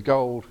 getting the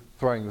gold,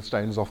 throwing the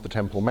stones off the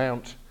Temple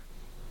Mount,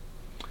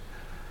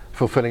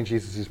 fulfilling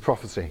Jesus'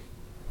 prophecy.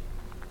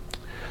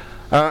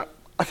 I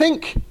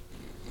think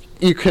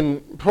you can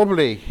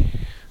probably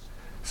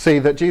see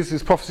that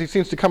Jesus' prophecy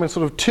seems to come in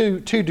sort of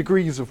two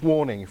degrees of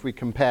warning if we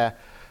compare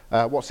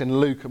what's in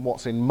Luke and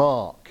what's in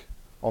Mark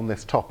on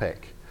this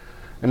topic.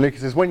 And Luke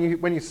says, when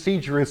you see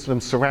Jerusalem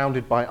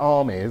surrounded by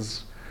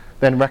armies,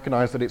 then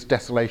recognize that its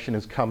desolation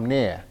has come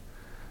near.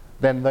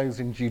 Then those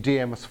in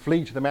Judea must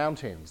flee to the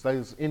mountains.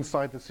 Those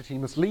inside the city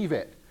must leave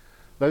it.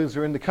 Those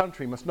who are in the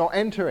country must not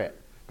enter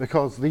it,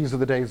 because these are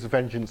the days of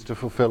vengeance to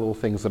fulfill all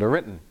things that are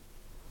written.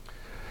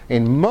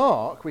 In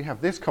Mark, we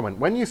have this comment: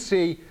 when you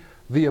see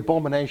the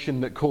abomination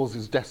that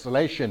causes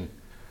desolation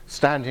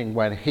standing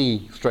when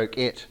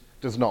it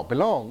does not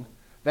belong,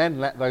 then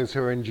let those who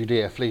are in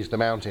Judea flee to the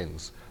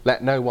mountains.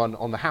 Let no one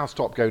on the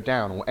housetop go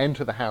down or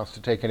enter the house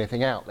to take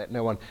anything out. Let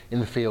no one in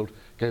the field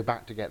go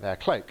back to get their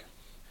cloak.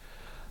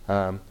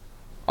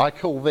 I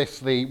call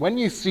this when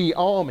you see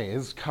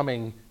armies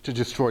coming to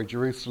destroy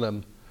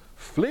Jerusalem,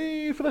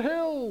 flee for the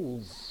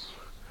hills.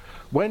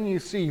 When you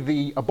see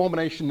the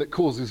abomination that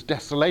causes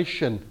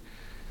desolation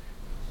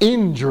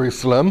in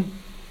Jerusalem,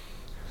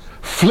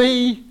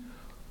 flee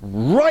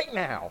right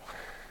now.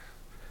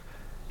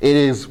 It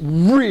is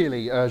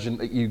really urgent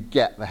that you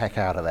get the heck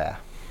out of there.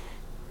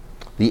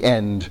 The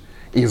end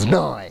is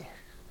nigh.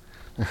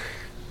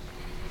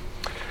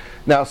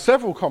 Now,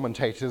 several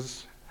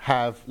commentators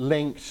have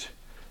linked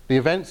the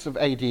events of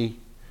AD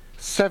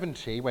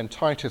 70, when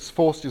Titus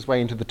forced his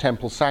way into the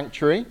temple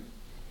sanctuary,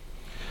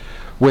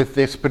 with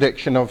this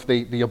prediction of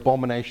the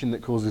abomination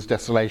that causes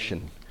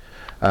desolation.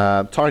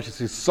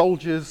 Titus's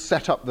soldiers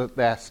set up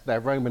their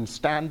Roman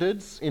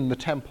standards in the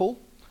temple.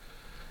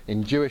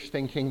 In Jewish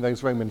thinking,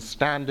 those Roman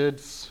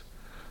standards,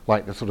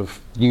 like the sort of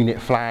unit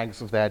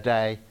flags of their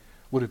day,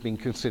 would have been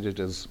considered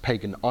as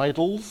pagan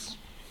idols.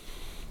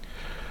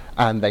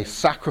 And they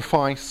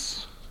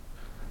sacrifice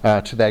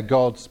to their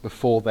gods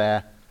before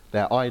their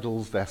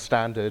idols, their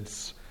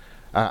standards,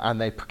 and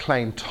they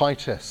proclaim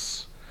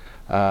Titus,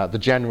 the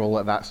general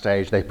at that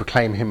stage, they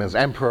proclaim him as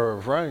Emperor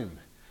of Rome,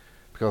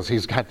 because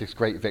he's had this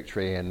great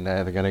victory, and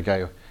they're going to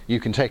go, you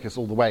can take us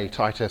all the way,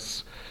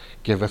 Titus,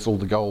 give us all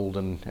the gold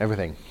and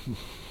everything.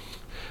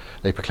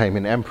 They proclaim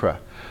him Emperor.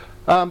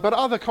 But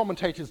other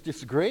commentators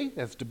disagree.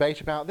 There's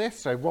debate about this.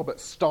 So Robert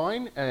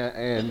Stein,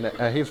 in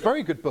his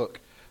very good book,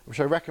 which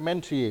I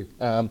recommend to you,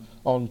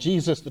 on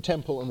Jesus, the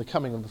Temple, and the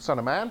Coming of the Son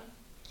of Man,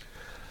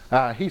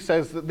 he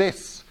says that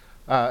this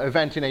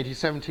event in AD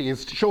 70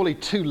 is surely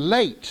too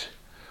late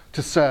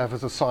to serve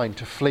as a sign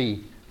to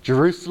flee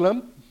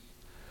Jerusalem.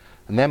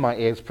 And then my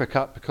ears prick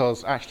up,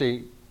 because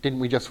actually, didn't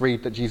we just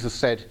read that Jesus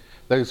said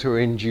those who are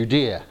in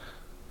Judea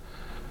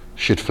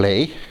should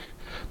flee?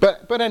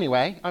 But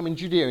anyway,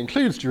 Judea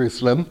includes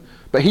Jerusalem,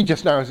 but he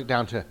just narrows it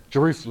down to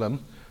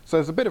Jerusalem. So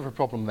there's a bit of a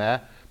problem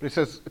there. But it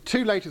says,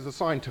 too late is a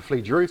sign to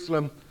flee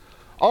Jerusalem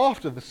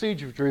after the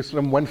siege of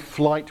Jerusalem, when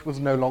flight was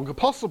no longer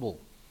possible.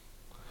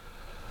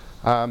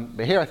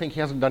 But here I think he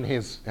hasn't done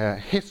his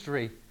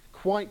history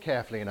quite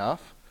carefully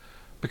enough,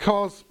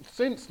 because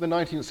since the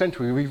 19th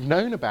century we've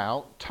known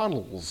about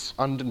tunnels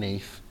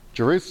underneath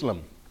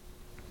Jerusalem.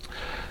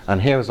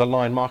 And here is a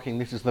line marking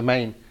this is the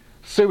main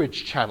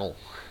sewage channel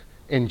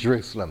in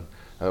Jerusalem.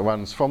 It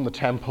runs from the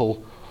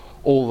temple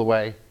all the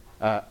way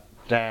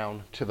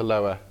down to the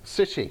lower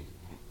city,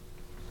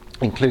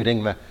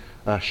 including the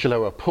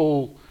Shiloah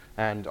Pool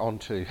and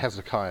onto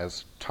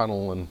Hezekiah's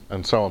tunnel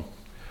and so on.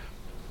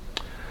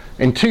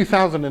 In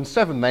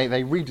 2007,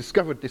 they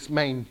rediscovered this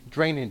main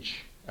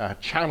drainage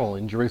channel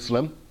in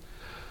Jerusalem.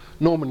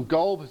 Norman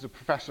Golb, who's a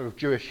professor of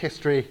Jewish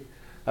history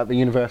at the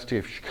University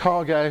of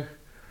Chicago,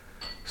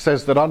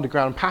 says that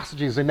underground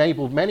passages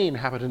enabled many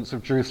inhabitants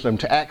of Jerusalem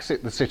to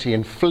exit the city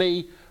and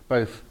flee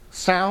both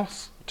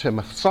south to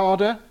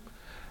Masada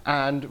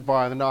and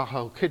via the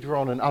Nahal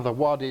Kidron and other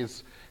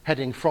wadis,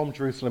 heading from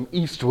Jerusalem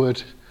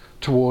eastward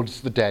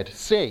towards the Dead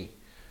Sea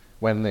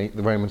when the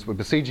Romans were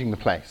besieging the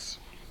place.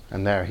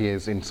 And there he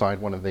is inside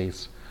one of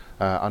these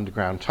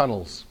underground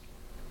tunnels.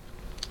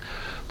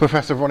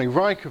 Professor Ronnie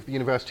Reich of the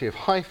University of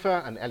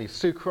Haifa and Eli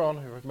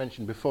Sukron, who I've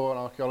mentioned before, an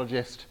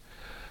archaeologist,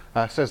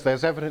 says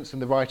there's evidence in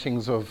the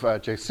writings of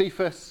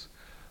Josephus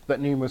that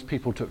numerous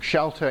people took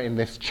shelter in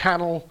this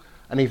channel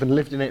and even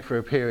lived in it for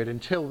a period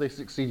until they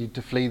succeeded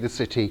to flee the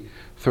city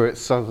through its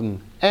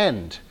southern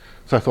end.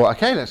 So I thought,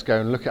 okay, let's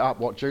go and look up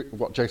what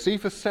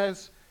Josephus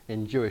says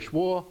in Jewish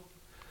War.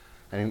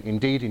 And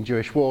indeed, in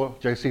Jewish War,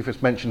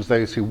 Josephus mentions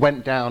those who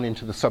went down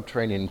into the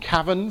subterranean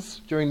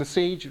caverns during the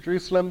siege of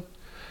Jerusalem.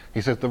 He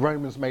says the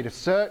Romans made a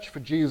search for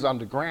Jews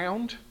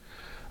underground,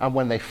 and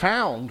when they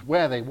found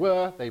where they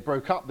were, they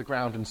broke up the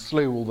ground and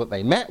slew all that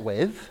they met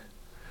with.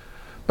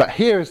 But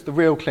here is the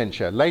real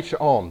clincher. Later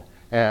on,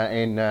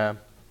 in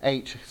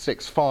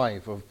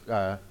 865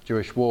 of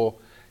Jewish War,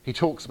 he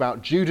talks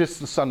about Judas,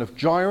 the son of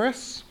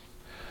Jairus,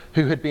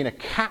 who had been a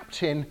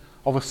captain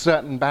of a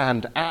certain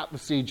band at the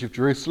siege of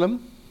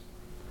Jerusalem,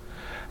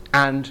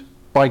 and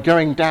by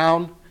going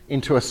down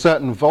into a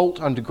certain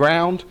vault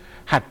underground,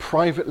 had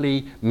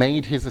privately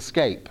made his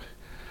escape.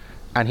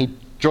 And he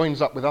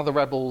joins up with other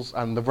rebels,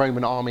 and the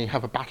Roman army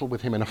have a battle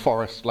with him in a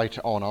forest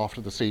later on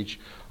after the siege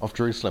of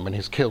Jerusalem, and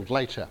he's killed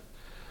later.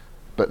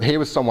 But here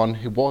was someone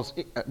who was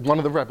one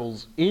of the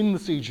rebels in the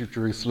siege of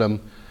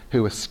Jerusalem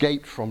who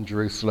escaped from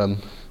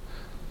Jerusalem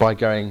by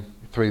going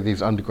through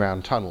these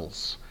underground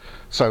tunnels.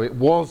 So it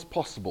was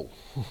possible.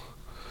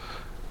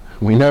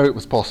 We know it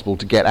was possible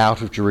to get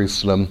out of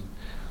Jerusalem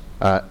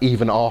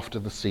even after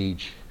the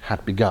siege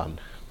had begun.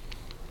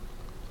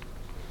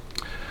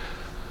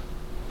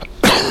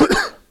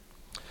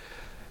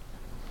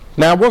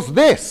 Now, was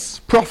this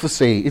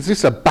prophecy, is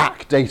this a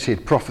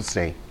backdated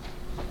prophecy?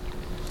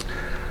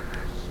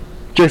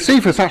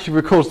 Josephus actually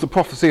records the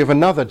prophecy of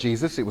another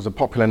Jesus. It was a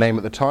popular name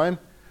at the time.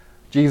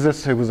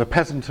 Jesus, who was a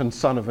peasant and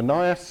son of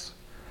Ananias,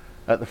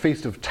 at the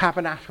Feast of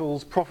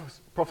Tabernacles,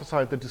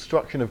 prophesied the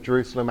destruction of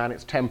Jerusalem and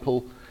its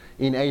temple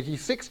in AD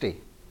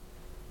 60,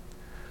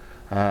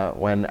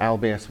 when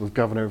Albius was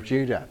governor of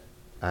Judah.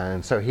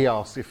 And so he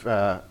asks if,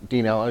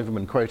 Dean L.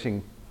 Overman,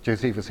 quoting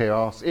Josephus here,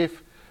 asks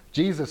if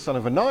Jesus, son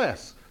of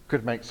Ananias,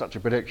 could make such a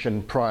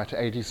prediction prior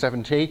to AD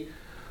 70,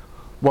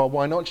 well,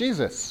 why not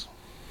Jesus?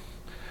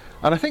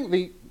 And I think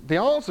the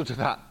answer to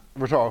that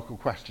rhetorical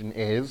question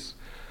is,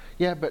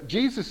 yeah, but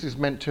Jesus is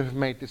meant to have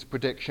made this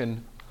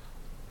prediction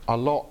a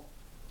lot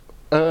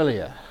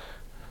earlier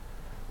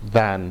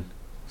than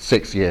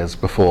 6 years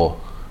before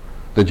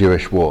the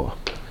Jewish war.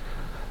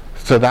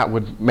 So that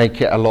would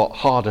make it a lot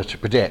harder to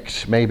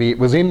predict. Maybe it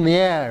was in the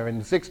air in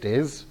the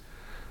 60s,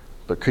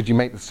 but could you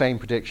make the same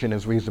prediction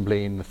as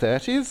reasonably in the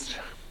 30s?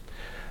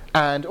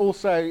 And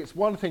also, it's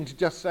one thing to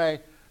just say,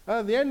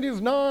 the end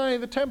is nigh,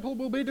 the temple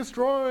will be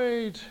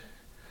destroyed.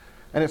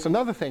 And it's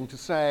another thing to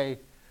say,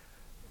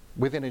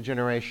 within a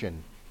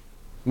generation,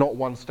 not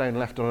one stone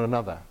left on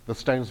another, the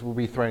stones will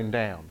be thrown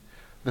down.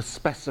 The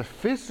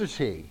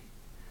specificity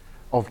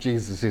of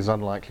Jesus'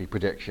 unlikely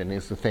prediction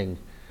is the thing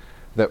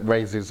that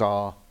raises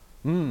our,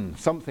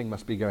 something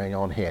must be going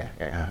on here,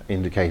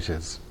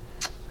 indicators.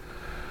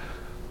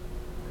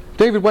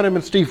 David Wenham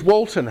and Steve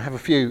Walton have a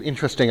few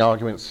interesting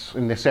arguments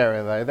in this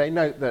area, though. They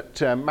note that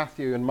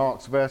Matthew and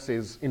Mark's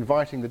verses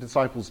inviting the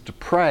disciples to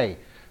pray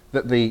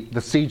that the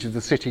siege of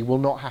the city will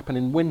not happen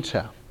in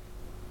winter.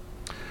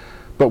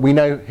 But we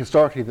know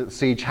historically that the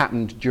siege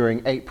happened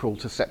during April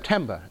to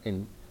September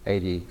in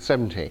AD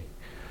 70.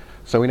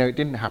 So we know it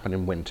didn't happen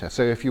in winter.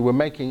 So if you were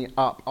making it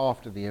up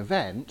after the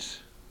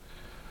event,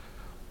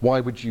 why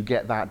would you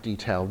get that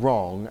detail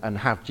wrong and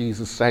have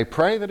Jesus say,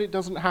 pray that it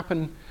doesn't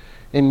happen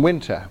in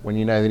winter, when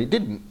you know that it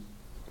didn't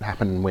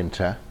happen in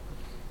winter?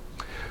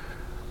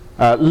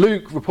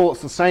 Luke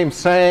reports the same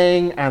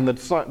saying, and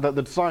that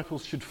the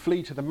disciples should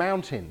flee to the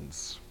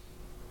mountains.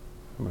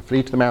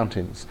 Flee to the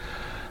mountains.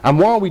 And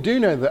while we do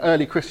know that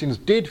early Christians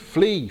did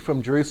flee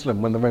from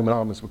Jerusalem when the Roman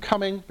armies were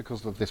coming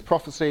because of this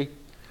prophecy,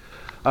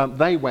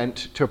 they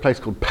went to a place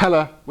called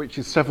Pella, which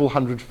is several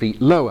hundred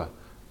feet lower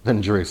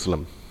than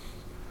Jerusalem.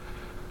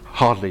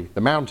 Hardly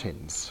the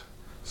mountains.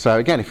 So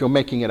again, if you're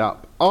making it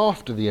up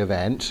after the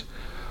event,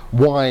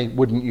 why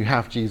wouldn't you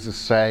have Jesus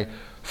say,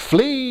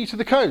 flee to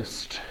the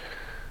coast,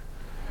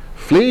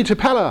 flee to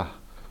Pella,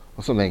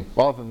 or something,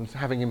 rather than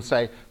having him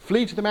say,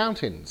 flee to the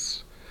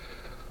mountains,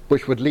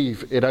 which would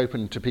leave it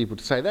open to people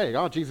to say, there you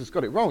are, Jesus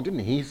got it wrong, didn't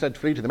he? He said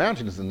flee to the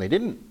mountains, and they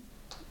didn't.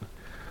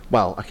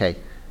 Well, okay,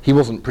 he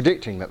wasn't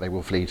predicting that they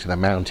will flee to the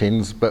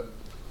mountains, but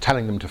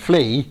telling them to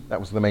flee, that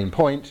was the main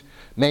point.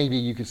 Maybe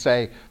you could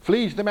say,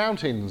 flee to the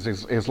mountains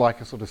is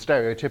like a sort of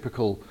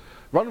stereotypical,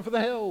 run for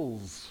the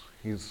hills.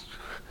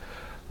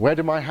 Where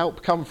did my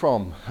help come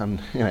from? And,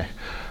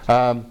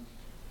 but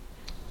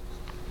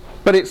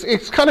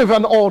it's kind of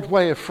an odd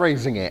way of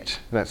phrasing it,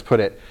 let's put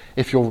it,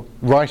 if you're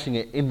writing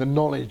it in the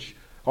knowledge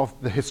of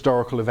the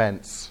historical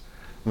events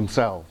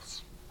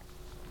themselves.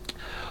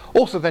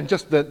 Also then,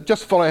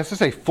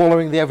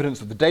 following the evidence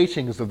of the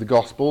datings of the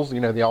Gospels,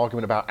 the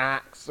argument about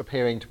Acts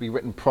appearing to be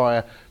written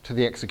prior to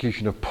the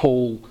execution of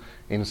Paul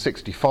in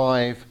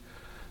 65,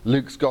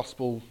 Luke's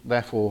Gospel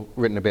therefore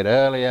written a bit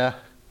earlier.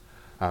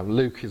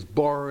 Luke is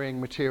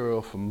borrowing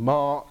material from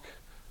Mark,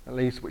 at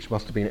least, which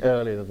must have been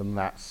earlier than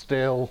that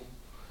still.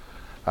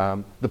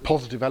 The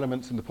positive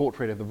elements in the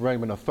portrait of the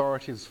Roman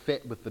authorities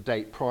fit with the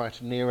date prior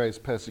to Nero's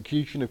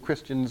persecution of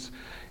Christians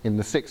in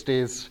the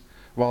 60s,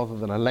 rather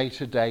than a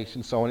later date,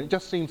 and so on. It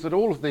just seems that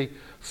all of the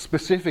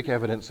specific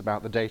evidence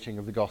about the dating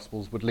of the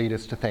Gospels would lead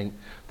us to think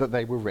that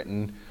they were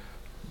written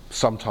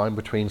sometime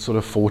between sort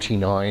of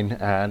 49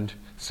 and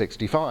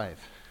 65.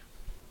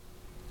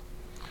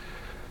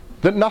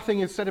 That nothing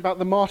is said about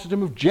the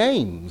martyrdom of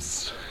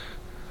James,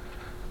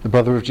 the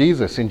brother of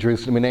Jesus, in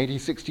Jerusalem in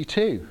AD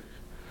 62.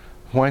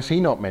 Why is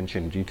he not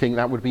mentioned? Do you think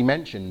that would be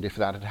mentioned if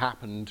that had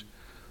happened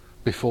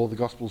before the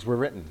Gospels were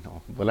written,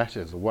 or the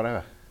letters, or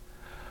whatever?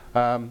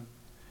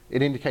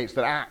 It indicates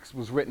that Acts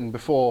was written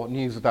before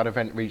news of that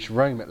event reached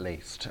Rome, at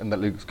least, and that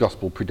Luke's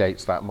Gospel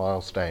predates that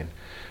milestone.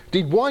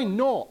 Indeed, why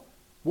not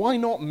why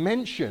not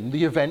mention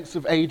the events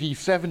of AD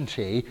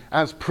 70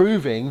 as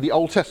proving the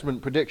Old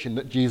Testament prediction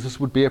that Jesus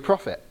would be a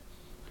prophet?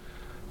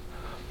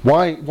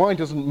 Why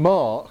doesn't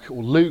Mark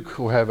or Luke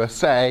or whoever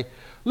say,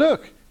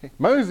 look,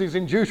 Moses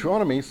in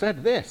Deuteronomy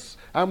said this,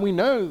 and we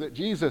know that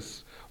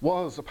Jesus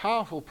was a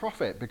powerful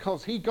prophet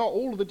because he got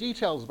all of the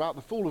details about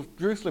the fall of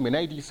Jerusalem in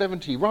AD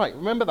 70 right.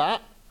 Remember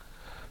that?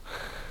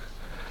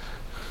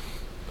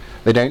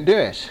 They don't do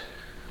it.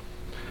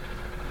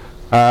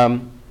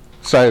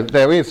 So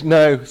there is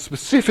no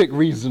specific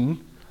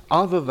reason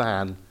other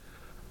than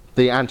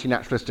the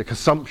anti-naturalistic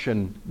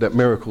assumption that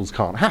miracles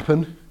can't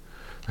happen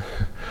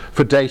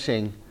for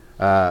dating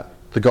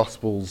the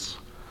Gospels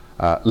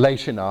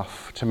late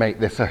enough to make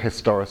this a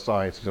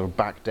historicised, sort of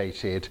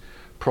backdated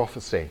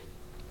prophecy.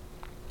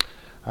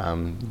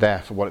 There,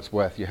 for what it's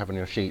worth, you have on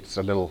your sheets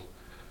a little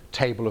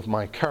table of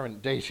my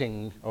current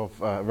dating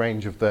of a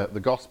range of the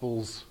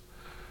Gospels,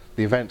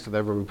 the events that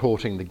they were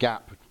reporting, the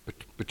gap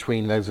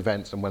between those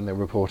events and when they're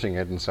reporting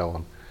it, and so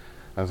on.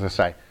 As I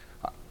say,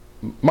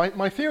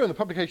 my theory on the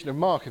publication of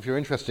Mark, if you're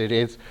interested,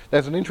 is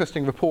there's an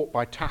interesting report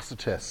by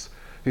Tacitus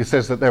who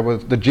says that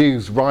the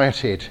Jews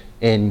rioted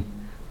in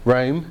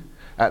Rome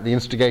at the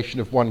instigation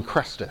of one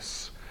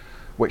Chrestus,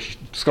 which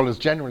scholars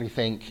generally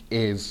think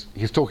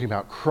he's talking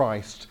about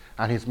Christ,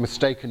 and he's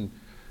mistaken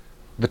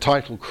the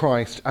title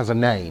Christ as a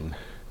name.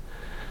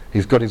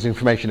 He's got his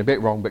information a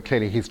bit wrong, but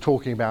clearly he's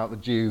talking about the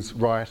Jews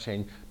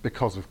rioting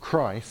because of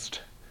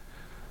Christ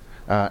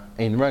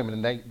in Rome.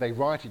 And they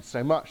rioted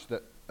so much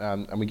that,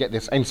 and we get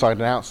this inside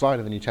and outside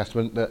of the New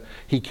Testament, that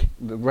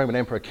the Roman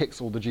emperor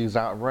kicks all the Jews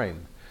out of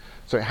Rome.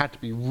 So it had to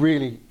be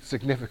really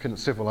significant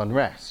civil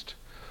unrest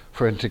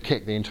for him to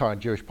kick the entire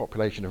Jewish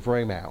population of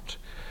Rome out.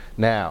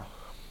 Now,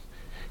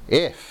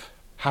 if,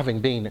 having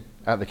been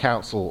at the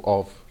Council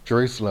of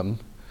Jerusalem,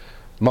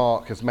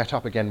 Mark has met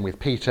up again with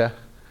Peter,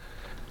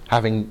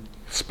 having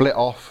split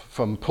off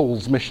from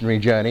Paul's missionary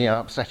journey and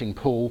upsetting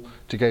Paul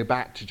to go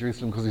back to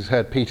Jerusalem because he's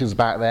heard Peter's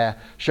back there,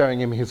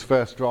 showing him his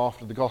first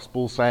draft of the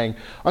gospel, saying,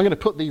 I'm going to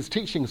put these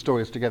teaching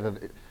stories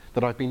together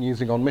that I've been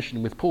using on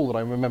mission with Paul that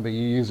I remember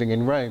you using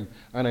in Rome,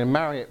 and I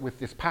marry it with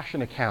this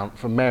passion account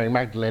from Mary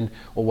Magdalene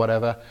or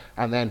whatever,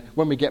 and then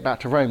when we get back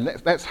to Rome,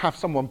 let's have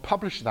someone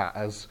publish that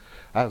as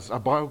a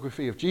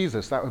biography of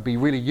Jesus. That would be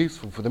really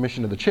useful for the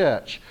mission of the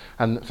church.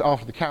 And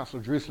after the Council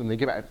of Jerusalem, they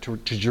get back to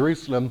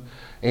Jerusalem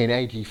in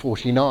AD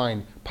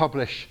 49,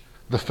 publish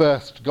the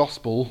first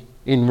gospel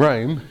in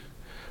Rome,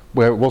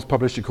 where it was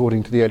published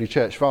according to the early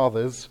church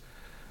fathers.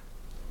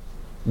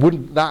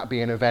 Wouldn't that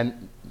be an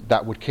event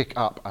that would kick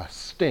up a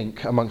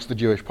stink amongst the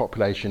Jewish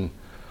population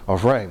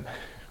of Rome?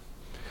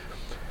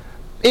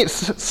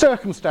 It's a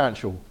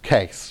circumstantial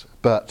case,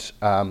 but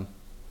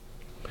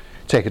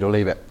take it or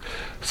leave it.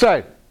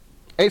 So,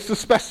 it's the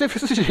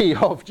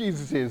specificity of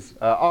Jesus'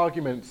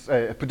 arguments,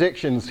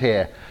 predictions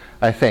here,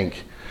 I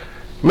think.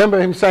 Remember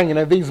him saying,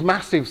 these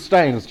massive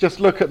stones,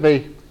 just look at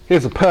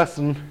here's a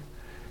person,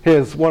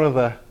 here's one of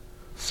the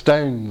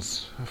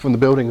stones from the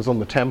buildings on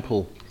the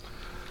temple.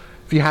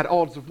 If you had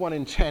odds of 1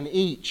 in 10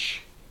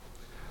 each,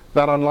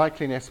 that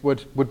unlikeliness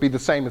would be the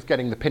same as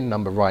getting the pin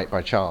number right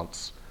by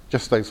chance.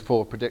 Just those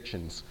 4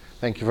 predictions.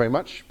 Thank you very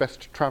much.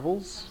 Best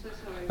travels. So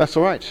sorry. That's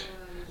all right.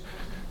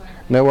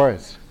 No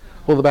worries.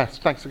 All the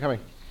best. Thanks for coming.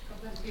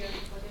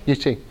 You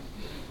too.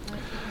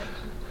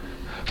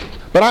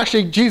 But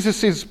actually,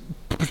 Jesus'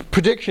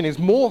 prediction is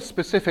more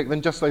specific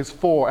than just those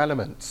 4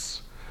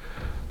 elements.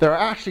 There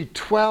are actually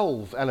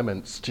 12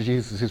 elements to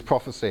Jesus'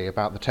 prophecy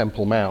about the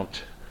Temple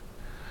Mount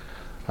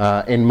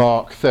in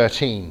Mark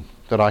 13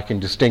 that I can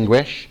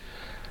distinguish.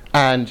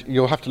 And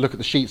you'll have to look at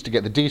the sheets to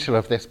get the detail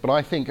of this, but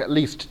I think at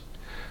least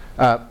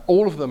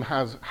all of them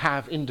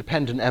have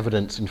independent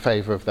evidence in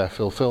favour of their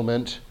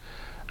fulfilment,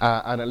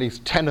 and at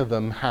least 10 of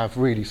them have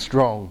really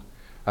strong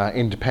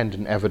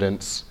independent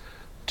evidence.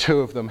 2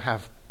 of them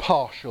have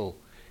partial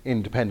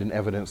independent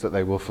evidence that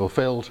they were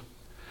fulfilled.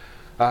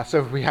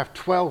 So if we have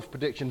 12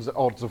 predictions at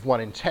odds of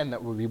 1 in 10,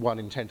 that would be 1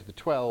 in 10 to the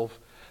 12.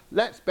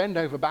 Let's bend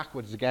over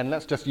backwards again.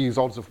 Let's just use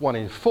odds of 1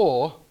 in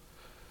 4.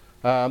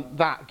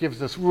 That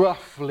gives us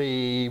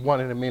roughly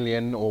 1 in a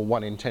million, or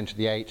 1 in 10 to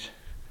the 8.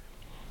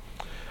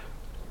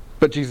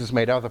 But Jesus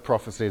made other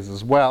prophecies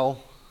as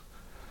well.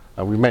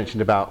 We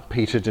mentioned about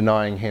Peter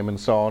denying him and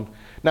so on.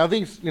 Now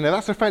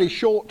that's a fairly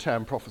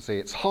short-term prophecy.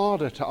 It's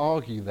harder to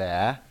argue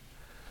there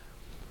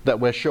that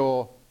we're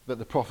sure that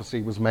the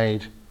prophecy was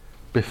made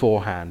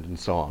beforehand and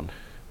so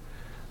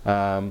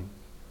on.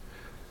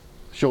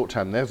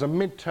 Short-term. There's a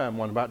mid-term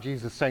one about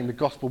Jesus saying the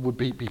gospel would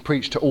be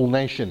preached to all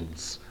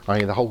nations,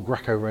 i.e. the whole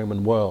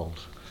Greco-Roman world.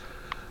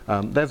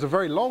 There's a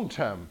very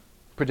long-term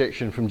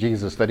prediction from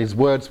Jesus that his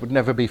words would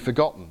never be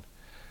forgotten.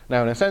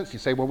 Now, in a sense, you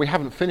say, well, we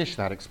haven't finished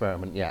that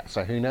experiment yet,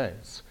 so who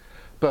knows?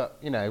 But,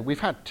 we've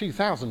had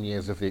 2,000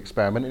 years of the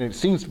experiment, and it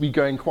seems to be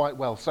going quite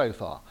well so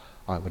far,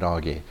 I would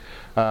argue.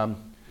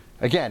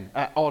 Again,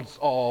 at odds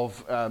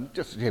of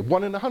just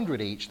 1 in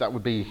 100 each, that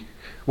would be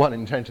 1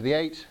 in 10 to the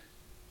 8.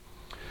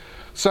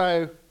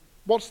 So,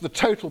 what's the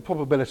total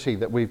probability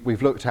that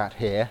we've looked at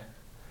here?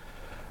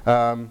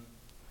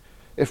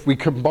 if we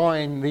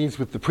combine these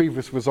with the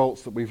previous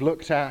results that we've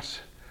looked at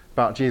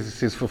about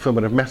Jesus'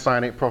 fulfillment of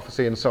messianic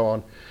prophecy and so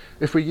on,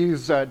 if we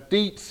use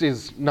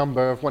Dietz's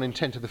number of 1 in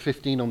 10 to the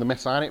 15 on the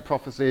messianic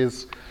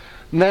prophecies,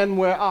 then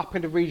we're up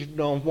in the region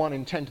of 1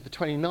 in 10 to the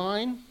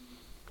 29.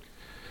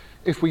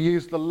 If we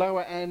use the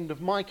lower end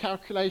of my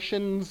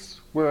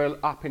calculations, we're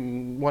up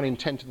in 1 in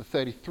 10 to the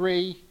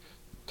 33.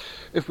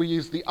 If we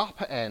use the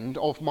upper end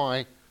of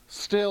my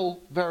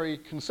still very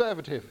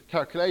conservative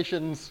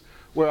calculations,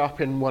 we're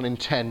up in 1 in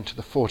 10 to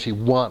the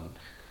 41.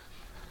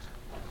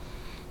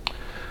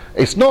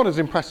 It's not as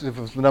impressive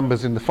as the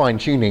numbers in the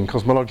fine-tuning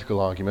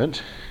cosmological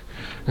argument,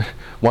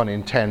 1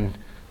 in 10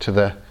 to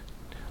the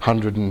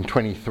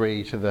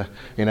 123 to the,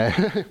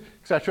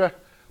 etc.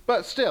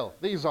 But still,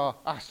 these are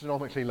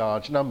astronomically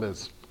large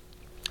numbers.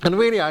 And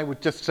really, I would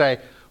just say,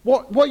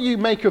 what you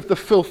make of the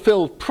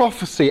fulfilled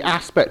prophecy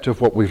aspect of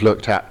what we've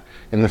looked at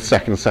in the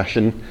second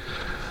session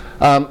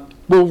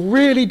will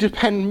really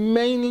depend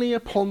mainly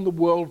upon the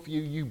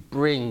worldview you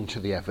bring to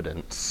the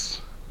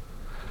evidence.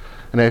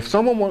 And if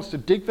someone wants to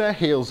dig their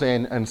heels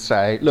in and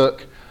say,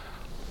 look,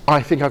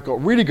 I think I've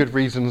got really good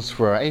reasons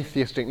for an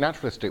atheistic,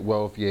 naturalistic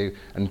worldview,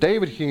 and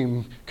David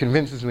Hume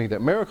convinces me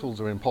that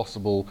miracles are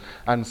impossible,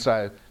 and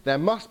so there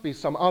must be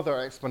some other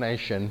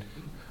explanation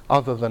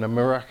other than a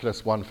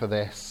miraculous one for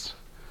this,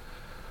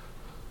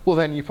 well,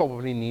 then you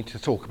probably need to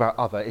talk about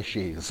other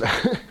issues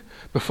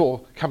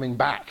before coming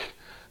back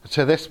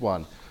to this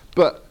one.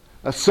 But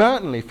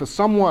certainly for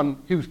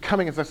someone who's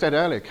coming, as I said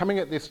earlier, coming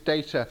at this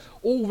data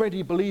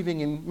already believing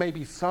in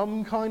maybe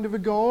some kind of a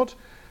God,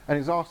 and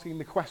is asking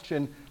the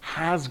question,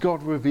 has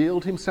God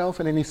revealed himself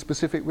in any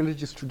specific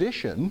religious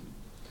tradition?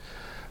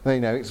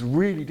 It's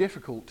really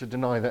difficult to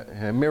deny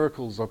that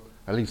miracles are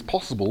at least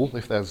possible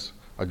if there's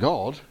a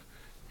God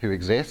who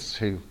exists,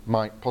 who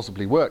might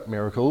possibly work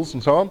miracles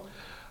and so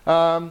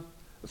on.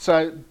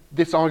 So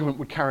this argument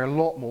would carry a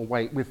lot more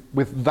weight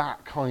with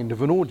that kind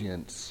of an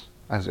audience,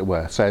 as it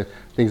were. So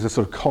these are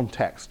sort of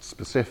context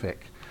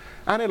specific.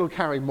 And it'll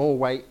carry more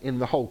weight in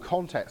the whole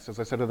context, as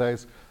I said, of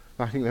those.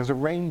 I think there's a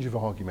range of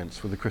arguments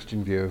for the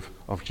Christian view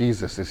of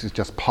Jesus. This is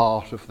just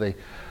part of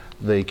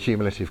the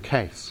cumulative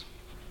case.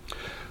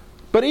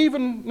 But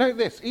note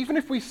this, even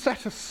if we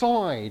set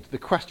aside the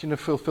question of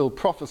fulfilled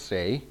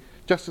prophecy,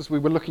 just as we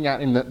were looking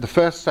at in the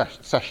first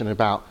session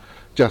about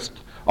just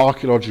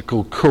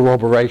archaeological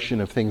corroboration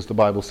of things the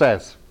Bible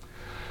says,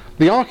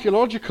 the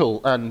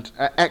archaeological and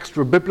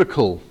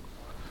extra-biblical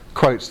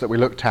quotes that we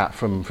looked at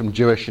from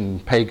Jewish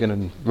and pagan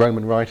and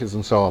Roman writers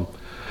and so on,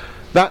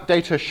 that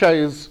data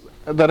shows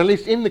that at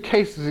least in the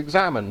cases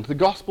examined, the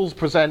Gospels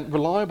present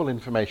reliable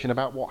information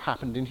about what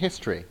happened in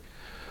history.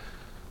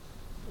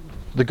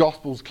 The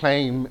Gospels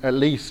claim at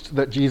least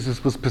that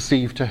Jesus was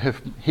perceived to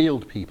have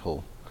healed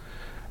people.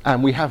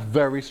 And we have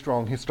very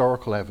strong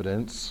historical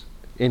evidence,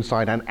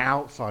 inside and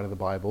outside of the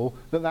Bible,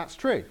 that that's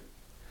true.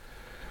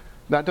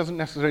 That doesn't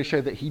necessarily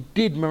show that he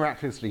did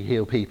miraculously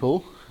heal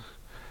people.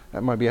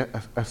 That might be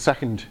a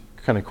second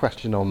kind of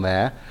question on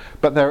there.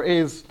 But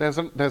there's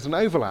an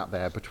overlap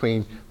there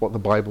between what the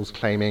Bible's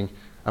claiming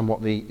and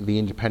what the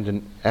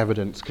independent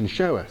evidence can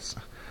show us.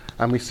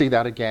 And we see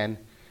that again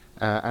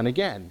and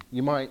again.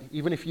 You might,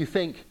 even if you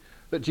think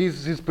that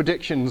Jesus'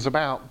 predictions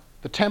about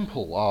the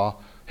temple are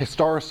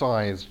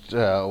historicized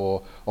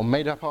or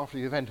made up after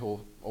the event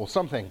or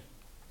something,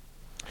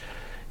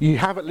 you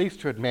have at least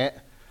to admit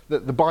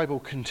that the Bible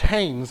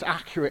contains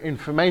accurate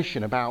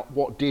information about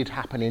what did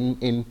happen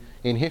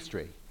in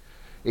history.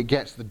 It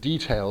gets the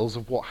details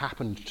of what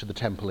happened to the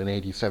temple in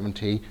AD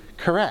 70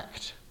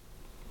 correct.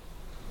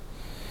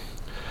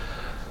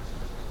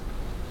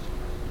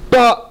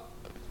 But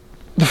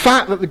the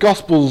fact that the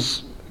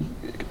Gospels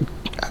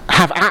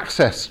have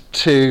access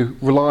to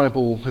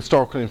reliable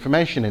historical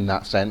information in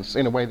that sense,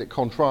 in a way that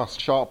contrasts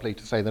sharply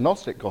to, say, the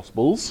Gnostic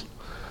Gospels,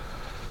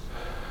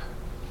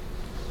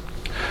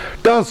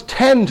 does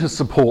tend to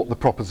support the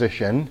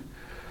proposition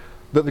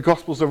that the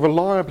Gospels are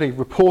reliably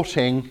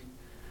reporting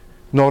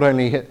not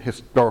only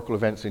historical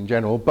events in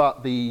general,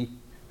 but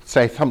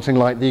say something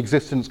like the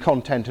existence,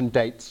 content and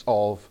dates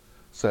of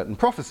certain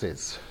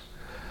prophecies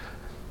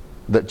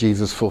that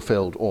Jesus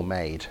fulfilled or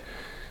made.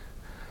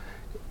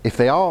 If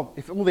all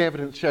the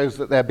evidence shows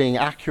that they're being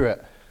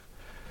accurate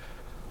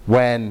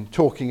when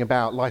talking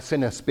about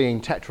Licinus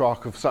being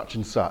tetrarch of such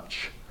and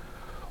such,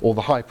 or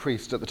the high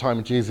priest at the time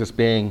of Jesus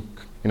being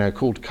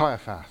called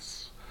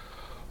Caiaphas,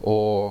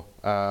 or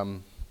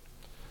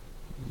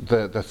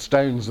the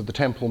stones of the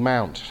Temple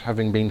Mount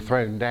having been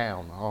thrown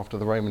down after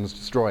the Romans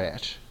destroy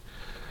it,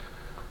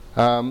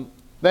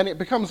 then it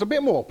becomes a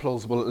bit more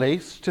plausible, at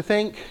least, to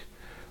think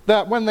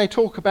that when they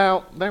talk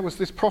about there was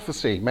this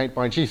prophecy made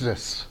by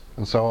Jesus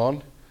and so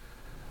on,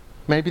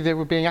 maybe they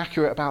were being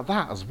accurate about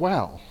that as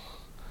well.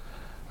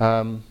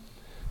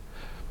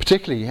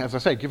 Particularly, as I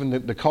say, given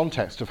the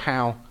context of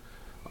how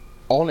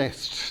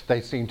honest they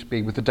seem to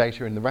be with the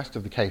data in the rest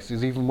of the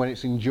cases, even when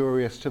it's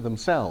injurious to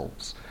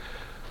themselves,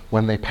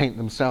 when they paint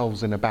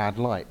themselves in a bad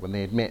light, when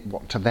they admit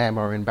what to them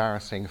are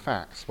embarrassing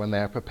facts, when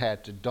they're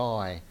prepared to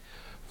die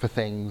for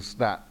things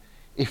that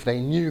if they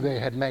knew they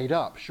had made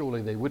up,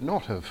 surely they would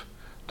not have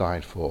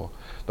died for.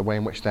 The way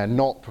in which they're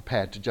not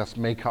prepared to just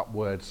make up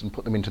words and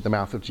put them into the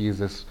mouth of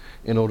Jesus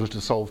in order to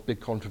solve big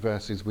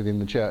controversies within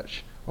the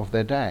church of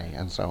their day,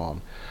 and so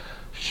on.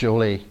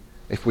 Surely,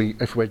 if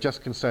we're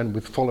just concerned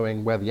with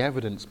following where the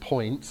evidence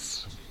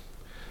points,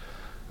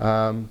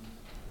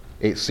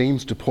 it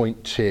seems to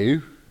point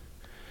to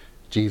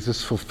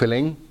Jesus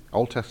fulfilling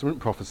Old Testament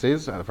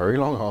prophecies at very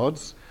long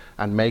odds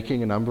and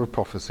making a number of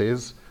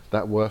prophecies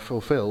that were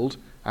fulfilled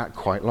at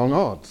quite long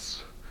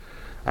odds.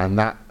 And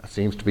that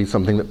seems to be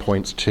something that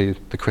points to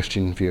the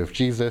Christian view of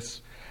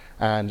Jesus.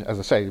 And as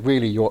I say,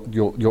 really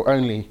your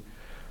only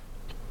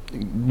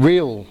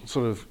real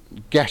sort of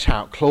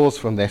get-out clause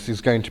from this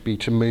is going to be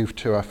to move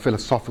to a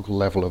philosophical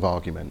level of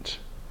argument.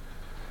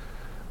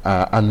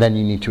 And then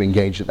you need to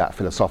engage at that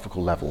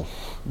philosophical level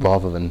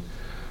rather than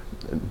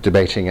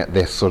debating at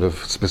this sort of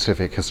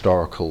specific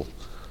historical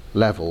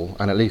level.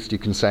 And at least you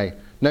can say,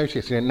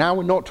 notice, now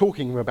we're not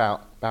talking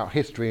about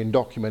history and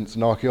documents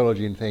and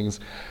archaeology and things.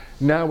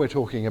 Now we're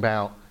talking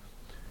about,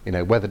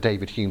 whether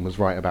David Hume was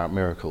right about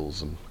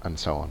miracles and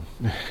so on.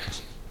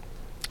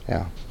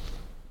 Yeah.